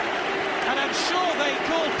 And I'm sure they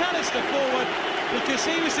called Pallister forward because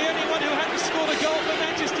he was the only one who hadn't scored a goal for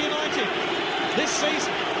Manchester United this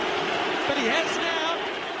season. But he has now.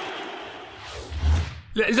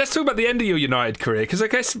 Let's talk about the end of your United career, because I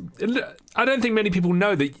guess I don't think many people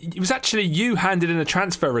know that it was actually you handed in a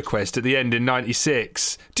transfer request at the end in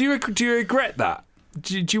 '96. Do you regret that?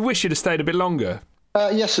 Do you wish you'd have stayed a bit longer?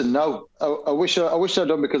 Yes and no. I wish I'd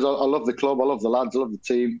done, because I love the club, I love the lads, I love the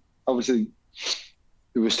team. Obviously,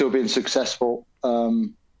 we were still being successful,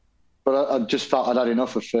 but I just felt I'd had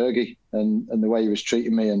enough of Fergie and the way he was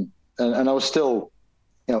treating me, and I was still,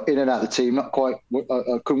 in and out of the team. Not quite.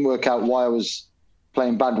 I couldn't work out why I was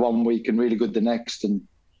playing bad one week and really good the next, and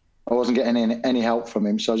I wasn't getting any help from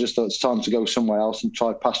him. So I just thought it's time to go somewhere else and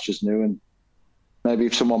try pastures new, and maybe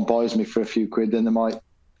if someone buys me for a few quid, then they might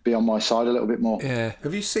be on my side a little bit more. Yeah.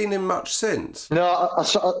 Have you seen him much since? No,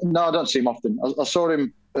 I don't see him often. I saw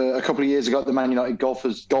him a couple of years ago at the Man United Golf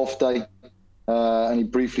Day, and he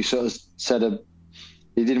briefly sort of said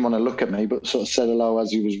he didn't want to look at me, but sort of said hello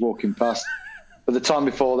as he was walking past. But the time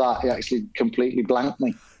before that, he actually completely blanked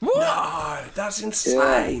me. What? No, that's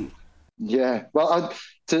insane. Yeah. Well,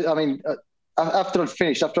 after I'd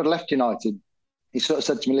finished, after I'd left United, he sort of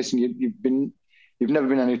said to me, "Listen, you've never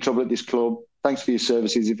been in any trouble at this club. Thanks for your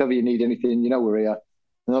services. If ever you need anything, we're here."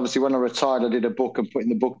 And obviously, when I retired, I did a book and put in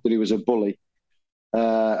the book that he was a bully,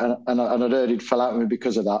 and I'd heard he'd fell out with me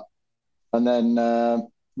because of that. And then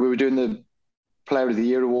we were doing the Player of the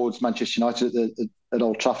Year awards, Manchester United at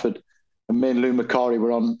Old Trafford, and me and Lou Macari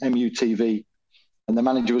were on MUTV. And the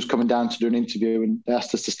manager was coming down to do an interview, and they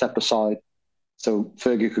asked us to step aside so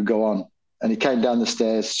Fergie could go on. And he came down the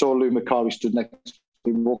stairs, saw Lou Macari stood next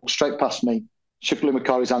to him, walked straight past me, shook Lou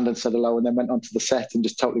Macari's hand and said hello, and then went onto the set and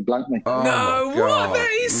just totally blanked me. Oh no, what?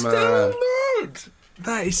 That is still mad.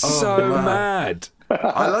 That is so mad.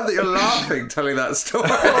 I love that you're laughing telling that story.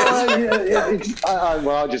 I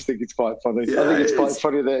just think it's quite funny. Yeah, I think it's quite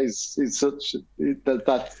funny that he's such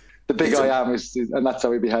that the big I am is, and that's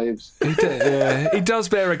how he behaves. He does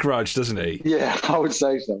bear a grudge, doesn't he? Yeah, I would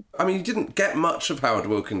say so. I mean, you didn't get much of Howard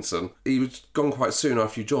Wilkinson. He was gone quite soon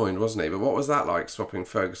after you joined, wasn't he? But what was that like, swapping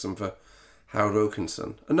Ferguson for Howard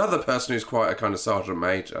Wilkinson? Another person who's quite a kind of sergeant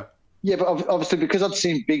major. Yeah, but obviously because I'd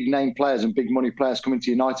seen big name players and big money players come into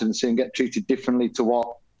United and see them get treated differently to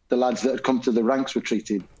what the lads that had come to the ranks were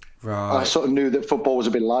treated. Right. I sort of knew that football was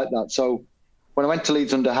a bit like that. So when I went to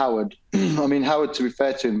Leeds under Howard, I mean, Howard, to be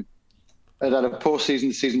fair to him, had a poor season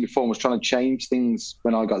the season before and was trying to change things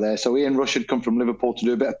when I got there. So Ian Rush had come from Liverpool to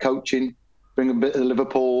do a bit of coaching, bring a bit of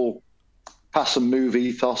Liverpool pass and move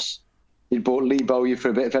ethos. He'd bought Lee Bowyer for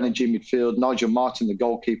a bit of energy in midfield, Nigel Martin, the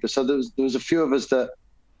goalkeeper. So there was a few of us that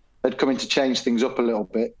had come in to change things up a little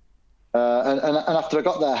bit. And after I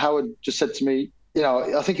got there, Howard just said to me,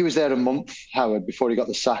 I think he was there a month, Howard, before he got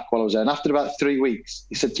the sack while I was there. And after about 3 weeks,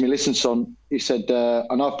 he said to me, "Listen, son," he said, "I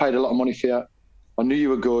know I've paid a lot of money for you. I knew you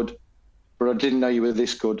were good, but I didn't know you were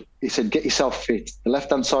this good." He said, "Get yourself fit. The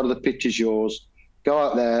left-hand side of the pitch is yours. Go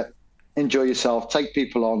out there, enjoy yourself, take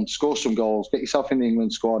people on, score some goals, get yourself in the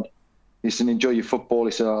England squad." He said, "Enjoy your football."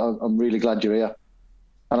 He said, "I'm really glad you're here."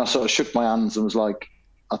 And I sort of shook my hands and was like,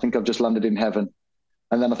 I think I've just landed in heaven.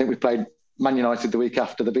 And then I think we played Man United the week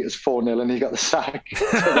after. They beat us 4-0 and he got the sack. So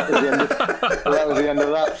that was the end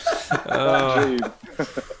of that dream.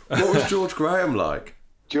 What was George Graham like?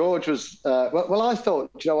 George was, well, I thought,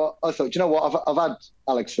 you know what? I've had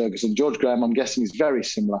Alex Ferguson. George Graham, I'm guessing, is very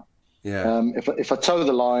similar. Yeah. If I toe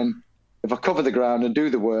the line, if I cover the ground and do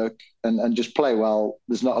the work and just play well,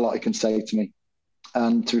 there's not a lot he can say to me.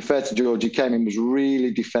 And to be fair to George, he came in, was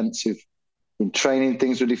really defensive. In training,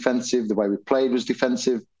 things were defensive. The way we played was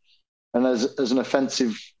defensive. And as an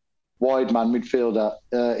offensive wide man midfielder,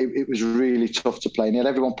 it was really tough to play. And he had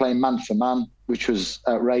everyone playing man for man, which was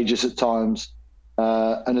outrageous at times.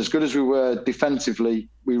 And as good as we were defensively,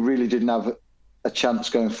 we really didn't have a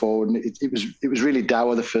chance going forward. And it was really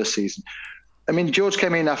dour the first season. I mean, George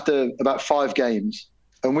came in after about 5 games,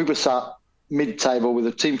 and we were sat mid-table with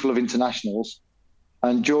a team full of internationals.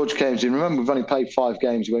 And George came in. Remember, we've only played 5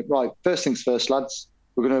 games. He went, "Right, first things first, lads,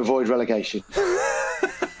 we're going to avoid relegation."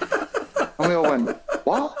 And we all went,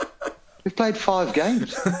 "What? We've played 5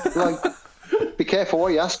 games. Like, be careful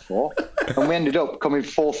what you ask for." And we ended up coming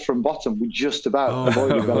 4th from bottom. We just about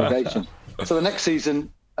avoided relegation. So the next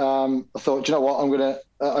season, I thought, you know what,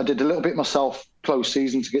 I did a little bit myself, close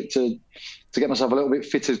season to get myself a little bit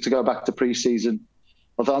fitter to go back to pre-season.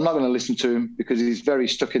 I thought, I'm not going to listen to him because he's very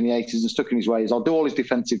stuck in the 80s and stuck in his ways. I'll do all his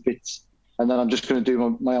defensive bits and then I'm just going to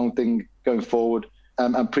do my own thing going forward.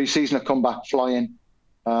 And pre-season, I come back flying.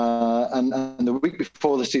 And the week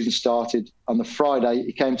before the season started, on the Friday,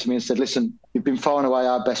 he came to me and said, listen, you've been far and away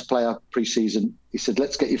our best player pre-season. He said,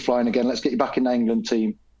 let's get you flying again. Let's get you back in the England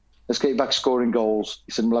team. Let's get you back scoring goals.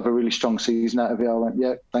 He said, we'll have a really strong season out of it. I went,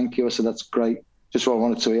 yeah, thank you. I said, that's great. Just what I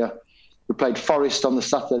wanted to hear. We played Forest on the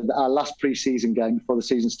Saturday, our last pre-season game before the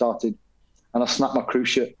season started, and I snapped my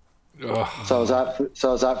cruciate. Oh. So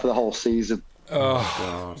I was out for the whole season. Oh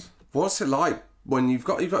God! What's it like when you've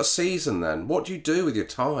got a season? Then what do you do with your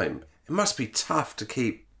time? It must be tough to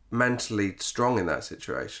keep mentally strong in that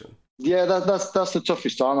situation. Yeah, that's the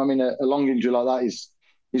toughest time. I mean, a long injury like that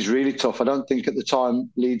is really tough. I don't think at the time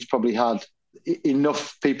Leeds probably had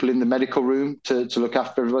enough people in the medical room to look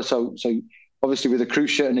after everybody. So obviously with a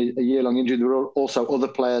cruciate and a year-long injury, there are also other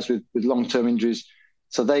players with long-term injuries.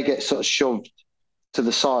 So they get sort of shoved to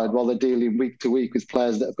the side while they're dealing week to week with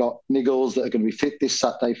players that have got niggles, that are going to be fit this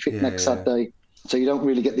Saturday, next Saturday. So you don't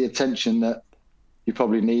really get the attention that you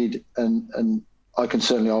probably need. And I can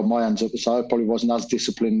certainly hold my hands up. So I probably wasn't as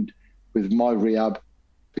disciplined with my rehab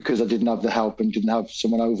because I didn't have the help and didn't have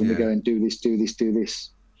someone over me going, do this, do this, do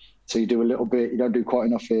this. So you do a little bit, you don't do quite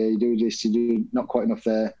enough here, you do this, you do not quite enough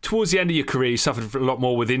there. Towards the end of your career, you suffered a lot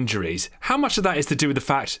more with injuries. How much of that is to do with the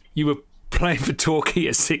fact you were playing for Torquay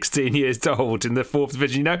at 16 years old in the 4th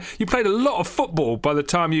division? You know, you played a lot of football by the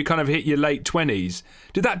time you kind of hit your late 20s.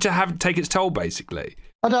 Did that take its toll, basically?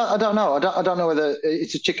 I don't know. I don't know whether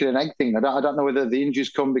it's a chicken and egg thing. I don't know whether the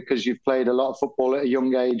injuries come because you've played a lot of football at a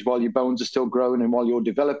young age while your bones are still growing and while you're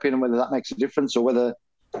developing, and whether that makes a difference, or whether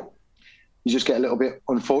you just get a little bit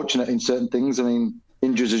unfortunate in certain things. I mean,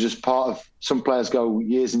 injuries are just part of. Some players go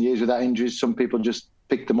years and years without injuries. Some people just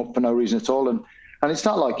pick them up for no reason at all. And it's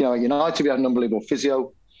not like, at United we had an unbelievable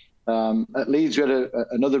physio. At Leeds we had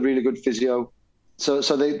another really good physio. So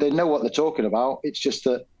they know what they're talking about. It's just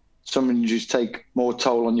that some injuries take more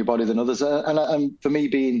toll on your body than others. And for me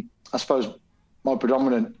being, I suppose, my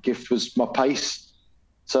predominant gift was my pace.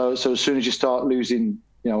 So as soon as you start losing,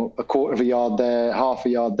 a quarter of a yard there, half a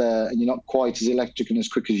yard there, and you're not quite as electric and as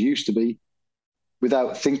quick as you used to be,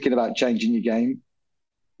 without thinking about changing your game,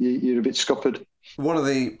 you're a bit scuppered. One of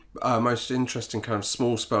the most interesting kind of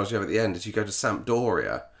small spells you have at the end is you go to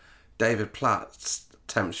Sampdoria. David Platt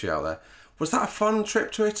tempts you out there. Was that a fun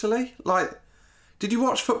trip to Italy? Did you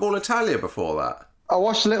watch Football Italia before that? I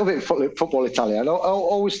watched a little bit of Football Italia. I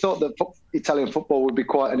always thought that Italian football would be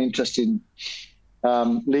quite an interesting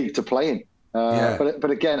league to play in. But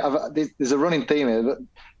again, there's a running theme here.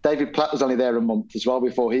 David Platt was only there a month as well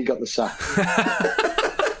before he got the sack.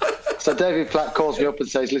 So David Platt calls me up and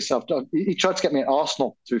says, listen, he tried to get me at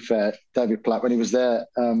Arsenal, to be fair, David Platt, when he was there.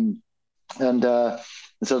 And so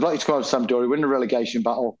I'd like you to come over to Sampdoria, win the relegation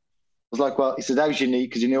battle. I was like, well, he said, how's your knee?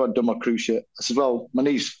 Because he knew I'd done my cruciate. I said, well, my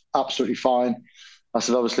knee's absolutely fine. I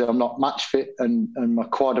said, obviously, I'm not match fit and my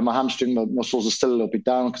quad and my hamstring, my muscles are still a little bit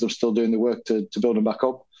down because I'm still doing the work to build them back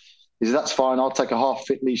up. He said, that's fine. I'll take a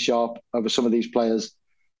half-fit Lee Sharpe over some of these players.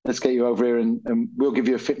 Let's get you over here and we'll give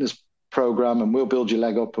you a fitness program and we'll build your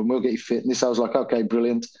leg up and we'll get you fit. And I was like, okay,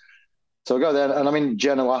 brilliant. So I go there and I'm in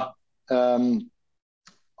Genoa. Hardly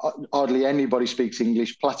anybody speaks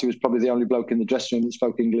English. Platty was probably the only bloke in the dressing room that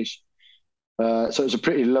spoke English. So it was a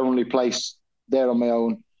pretty lonely place there on my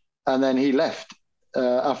own. And then he left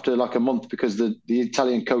after like a month because the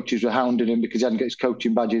Italian coaches were hounding him because he hadn't got his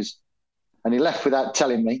coaching badges. And he left without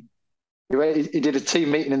telling me. He did a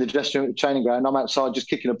team meeting in the dressing room at the training ground. I'm outside just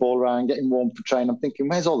kicking a ball around, getting warm for training. I'm thinking,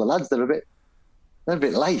 where's all the lads? They're a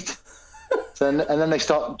bit late. And then they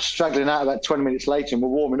start straggling out about 20 minutes later and we're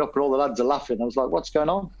warming up and all the lads are laughing. I was like, what's going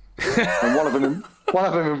on? And one of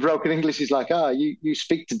them in broken English is like, you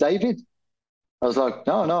speak to David? I was like,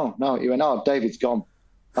 no. He went, David's gone.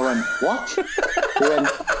 I went, what? He went,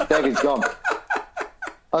 David's gone.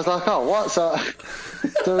 I was like, what? So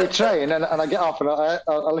we train and I get off and I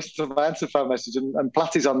listen to my answer phone message and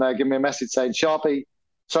Platty's on there giving me a message saying, Sharpe,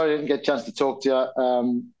 sorry I didn't get a chance to talk to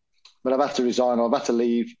you, but I've had to resign or I've had to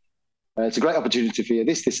leave. It's a great opportunity for you.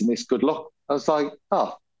 This, and this. Good luck. I was like,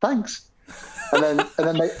 thanks. And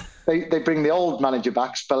then they bring the old manager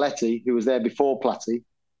back, Spalletti, who was there before Platty,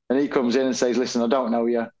 and he comes in and says, listen, I don't know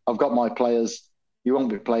you. I've got my players. You won't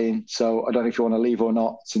be playing, so I don't know if you want to leave or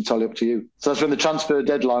not. It's entirely up to you. So that's when the transfer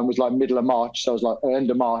deadline was like middle of March. So I was like,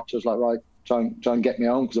 end of March. I was like, right, try and get me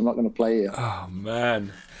home because I'm not going to play here. Oh,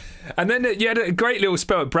 man. And then you had a great little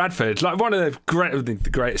spell at Bradford, like one of the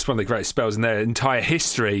greatest spells in their entire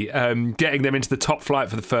history, getting them into the top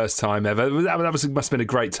flight for the first time ever. That must have been a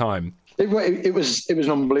great time. It was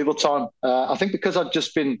an unbelievable time. I think because I'd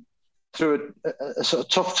just been through a sort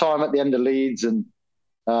of tough time at the end of Leeds and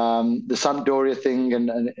the Sampdoria thing,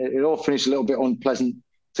 and it all finished a little bit unpleasant.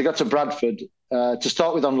 to go to Bradford, to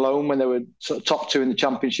start with on loan when they were sort of top 2 in the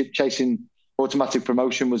Championship, chasing automatic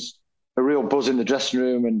promotion, was a real buzz in the dressing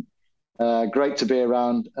room and great to be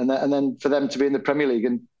around. And then for them to be in the Premier League,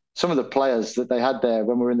 and some of the players that they had there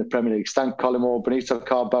when we were in the Premier League, Stan Collymore, Benito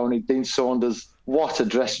Carboni, Dean Saunders, what a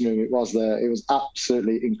dressing room it was there. It was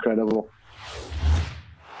absolutely incredible.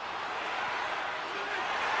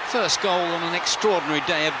 First goal on an extraordinary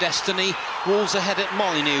day of destiny. Wolves ahead at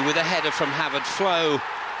Molineux with a header from Havard Flo.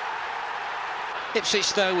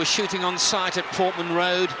 Ipswich, though, was shooting on sight at Portman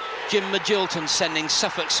Road. Jim Magilton sending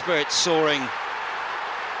Suffolk spirits soaring.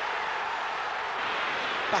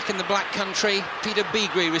 Back in the Black Country, Peter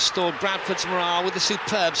Beagrie restored Bradford's morale with a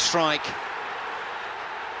superb strike.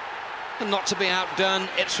 And not to be outdone,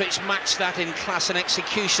 Ipswich matched that in class and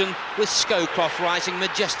execution, with Scowcroft rising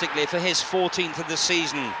majestically for his 14th of the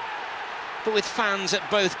season. But with fans at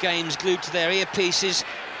both games glued to their earpieces,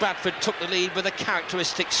 Bradford took the lead with a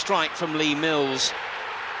characteristic strike from Lee Mills.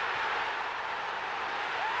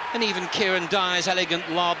 And even Kieran Dyer's elegant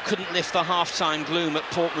lob couldn't lift the half-time gloom at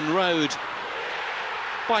Portman Road.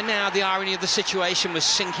 By now, the irony of the situation was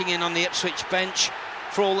sinking in on the Ipswich bench.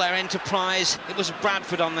 For all their enterprise, it was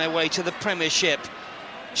Bradford on their way to the Premiership.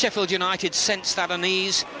 Sheffield United sensed that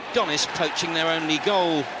unease, Donis poaching their only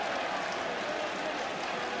goal.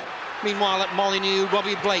 Meanwhile, at Molineux,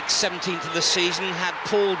 Robbie Blake, 17th of the season, had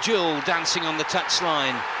Paul Jewell dancing on the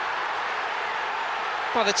touchline.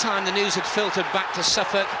 By the time the news had filtered back to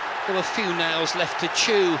Suffolk, there were few nails left to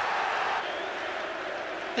chew.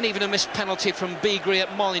 And even a missed penalty from Beagrie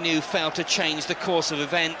at Molineux failed to change the course of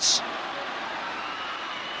events.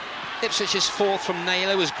 Ipswich's fourth from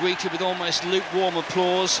Naylor was greeted with almost lukewarm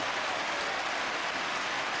applause.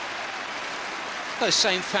 Those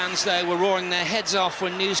same fans there were roaring their heads off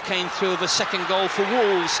when news came through of a second goal for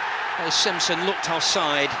Wolves, though Simpson looked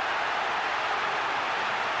offside.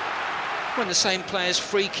 When the same player's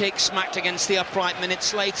free kick smacked against the upright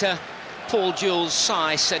minutes later, Paul Jewell's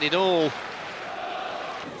sigh said it all.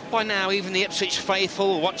 By now, even the Ipswich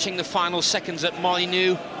faithful were watching the final seconds at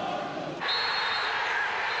Molineux.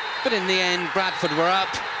 But in the end, Bradford were up.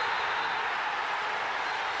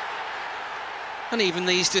 And even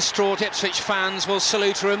these distraught Ipswich fans will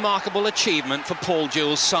salute a remarkable achievement for Paul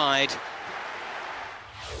Jewell's side.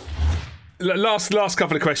 Last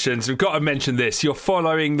couple of questions. We've got to mention this. You're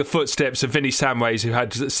following the footsteps of Vinny Samways, who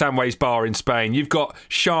had Samways Bar in Spain. You've got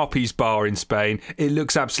Sharpe's Bar in Spain. It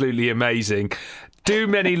looks absolutely amazing. Do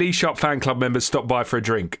many Lee Sharpe fan club members stop by for a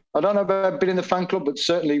drink? I don't know about being in the fan club, but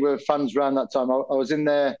certainly were fans around that time. I was in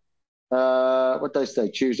there, what day is today?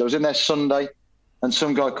 Tuesday. I was in there Sunday, and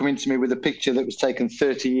some guy come into me with a picture that was taken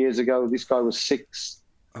 30 years ago. This guy was 6.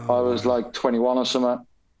 I was like 21 or something.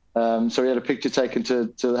 So he had a picture taken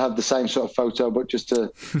to have the same sort of photo, but just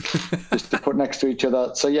to put next to each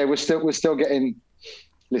other. So yeah, we're still getting.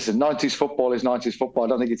 Listen, 90s football is 90s football. I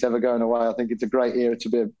don't think it's ever going away. I think it's a great era to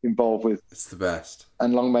be involved with. It's the best.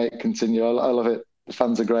 And long may it continue. I love it. The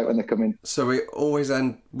fans are great when they come in. So we always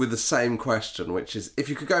end with the same question, which is, if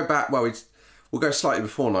you could go back, well, we'll go slightly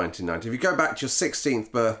before 1990. If you go back to your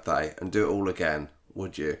 16th birthday and do it all again,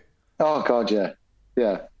 would you? Oh, God, yeah.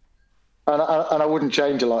 Yeah. And I wouldn't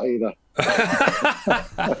change a lot either.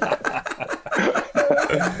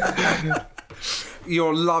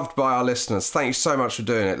 You're loved by our listeners. Thank you so much for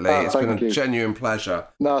doing it, Lee. It's been a genuine pleasure.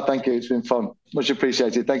 No, thank you. It's been fun. Much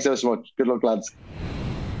appreciated. Thanks ever so much. Good luck, lads.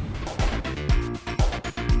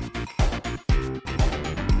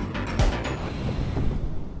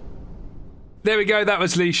 There we go. That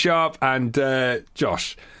was Lee Sharpe. And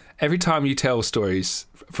Josh, every time you tell stories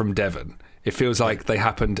from Devon, it feels like they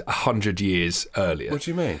happened 100 years earlier. What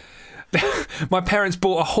do you mean? My parents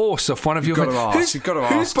bought a horse off one of your... You've got to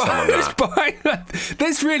ask someone that. Who's buying that?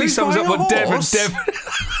 This really sums up what Devon...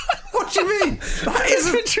 What do you mean? That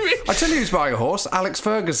isn't... What do you mean? I tell you who's buying a horse, Alex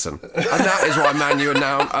Ferguson. And that is why Man U are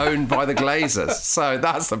now owned by the Glazers. So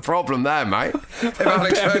that's the problem there, mate. If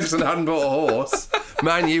Alex Ferguson hadn't bought a horse,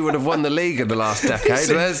 Man U would have won the league in the last decade.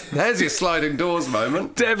 There's your sliding doors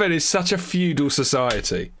moment. Devon is such a feudal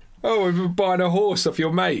society. Oh, we've been buying a horse off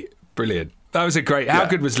your mate. Brilliant. That was a great... How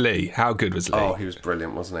good was Lee? How good was Lee? Oh, he was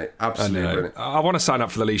brilliant, wasn't he? Absolutely brilliant. I want to sign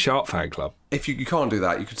up for the Lee Sharpe fan club. If you can't do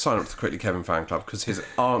that, you could sign up to the Quickly Kevin fan club, because his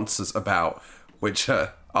answers about, which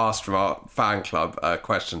are asked from our fan club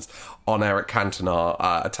questions on Eric Cantona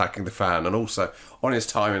attacking the fan, and also on his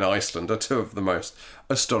time in Iceland are two of the most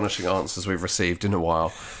astonishing answers we've received in a while.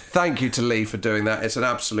 Thank you to Lee for doing that. It's an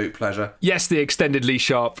absolute pleasure. Yes, the extended Lee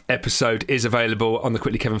Sharpe episode is available on the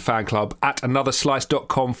Quickly Kevin fan club at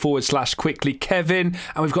anotherslice.com/quickly-kevin.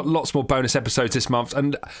 And we've got lots more bonus episodes this month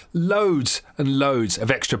and loads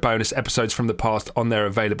of extra bonus episodes from the past on there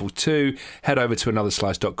available too. Head over to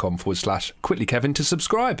anotherslice.com/quickly-kevin to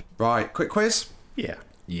subscribe. Right, quick quiz? Yeah.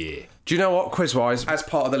 Do you know what, quiz-wise, as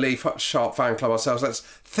part of the Lee Sharpe fan club ourselves, let's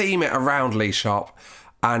theme it around Lee Sharpe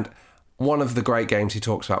and one of the great games he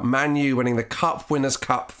talks about, Man U winning the Cup Winners'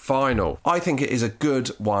 Cup final. I think it is a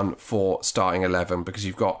good one for starting 11 because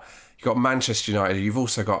you've got Manchester United, you've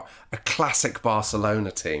also got a classic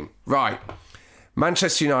Barcelona team. Right,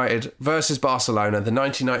 Manchester United versus Barcelona, the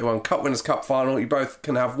 1991 Cup Winners' Cup final. You both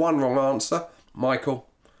can have one wrong answer. Michael,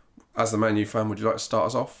 as the Man U fan, would you like to start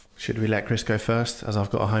us off? Should we let Chris go first, as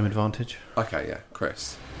I've got a home advantage? Okay, yeah.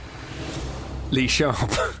 Chris. Lee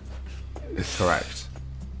Sharpe. Correct.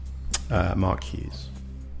 Mark Hughes.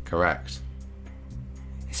 Correct.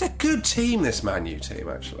 It's a good team, this Man U team,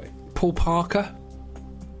 actually. Paul Parker.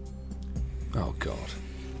 Oh, God.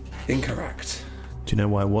 Incorrect. Do you know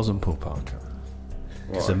why it wasn't Paul Parker?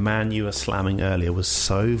 Because the man you were slamming earlier was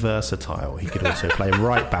so versatile, he could also play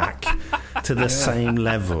right back to the same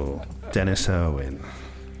level. Dennis Irwin.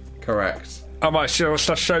 Correct. I might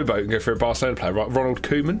showboat and go for a Barcelona player. Right, Ronald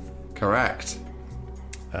Koeman. Correct.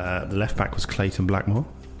 The left back was Clayton Blackmore.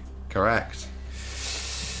 Correct.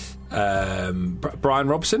 Brian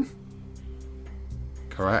Robson.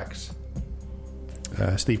 Correct.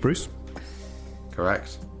 Steve Bruce.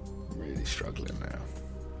 Correct. Really struggling now.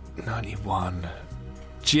 91.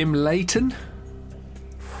 Jim Leighton.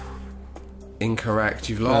 Incorrect.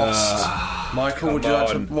 You've lost. Michael, would you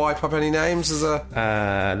like to wipe up any names as a...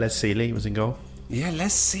 Les Seeley was in goal. Yeah,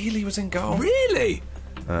 Les Seeley was in goal. Really?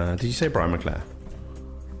 Did you say Brian McClare?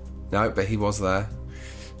 No, but he was there.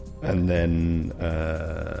 And then...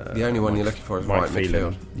 the only one you're looking for is Mike right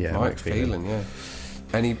Phelan. midfield. Yeah, Mike Phelan, yeah.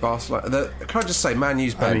 Any Barcelona... Can I just say, Man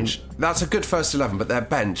U's bench, that's a good first 11, but their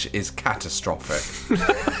bench is catastrophic.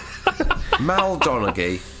 Mal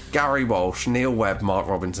Donaghy, Gary Walsh, Neil Webb, Mark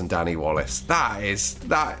Robinson, Danny Wallace.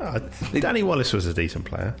 Danny Wallace was a decent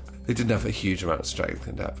player. They didn't have a huge amount of strength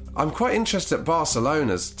and depth. I'm quite interested at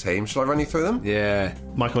Barcelona's team. Shall I run you through them? Yeah.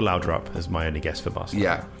 Michael Laudrup is my only guess for Barcelona.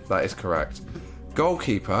 Yeah, that is correct.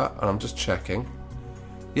 Goalkeeper, and I'm just checking,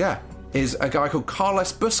 is a guy called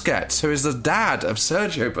Carlos Busquets, who is the dad of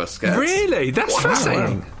Sergio Busquets. Really? That's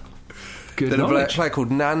fascinating. Good Then knowledge. a player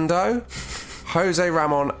called Nando, Jose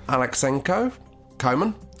Ramon Alexenko,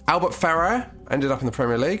 Coman, Albert Ferrer, ended up in the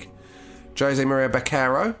Premier League, Jose Maria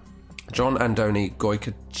Beccaro, John Andoni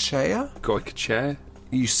Goycochea,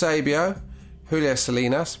 Eusebio, Julio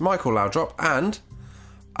Salinas, Michael Laudrup, and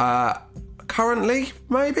currently,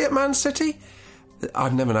 maybe at Man City,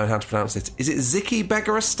 I've never known how to pronounce it. Is it Ziki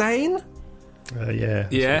Begiristain?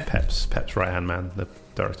 Yeah. Pep's right-hand man, the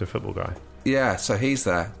director of football guy. Yeah, so he's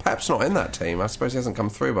there. Pep's not in that team. I suppose he hasn't come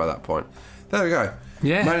through by that point. There we go.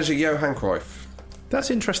 Yeah. Manager Johan Cruyff.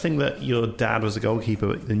 That's interesting that your dad was a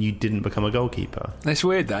goalkeeper and you didn't become a goalkeeper. That's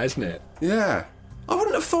weird, that, isn't it? Yeah. I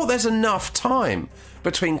wouldn't have thought there's enough time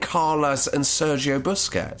between Carlos and Sergio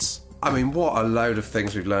Busquets. I mean, what a load of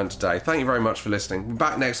things we've learned today. Thank you very much for listening. We're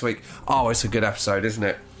back next week. Oh, it's a good episode, isn't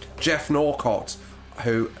it? Jeff Norcott,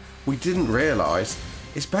 who we didn't realise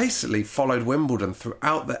is basically followed Wimbledon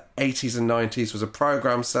throughout the 80s and 90s, was a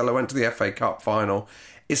programme seller, went to the FA Cup final.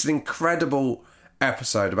 It's an incredible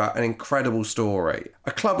episode about an incredible story.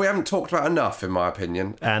 A club we haven't talked about enough, in my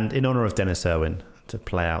opinion. And in honour of Dennis Irwin, to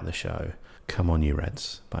play out the show, Come On You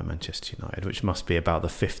Reds by Manchester United, which must be about the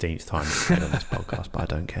 15th time it's played on this podcast, but I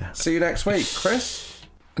don't care. See you next week, Chris.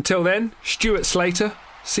 Until then, Stuart Slater,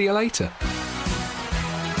 see you later.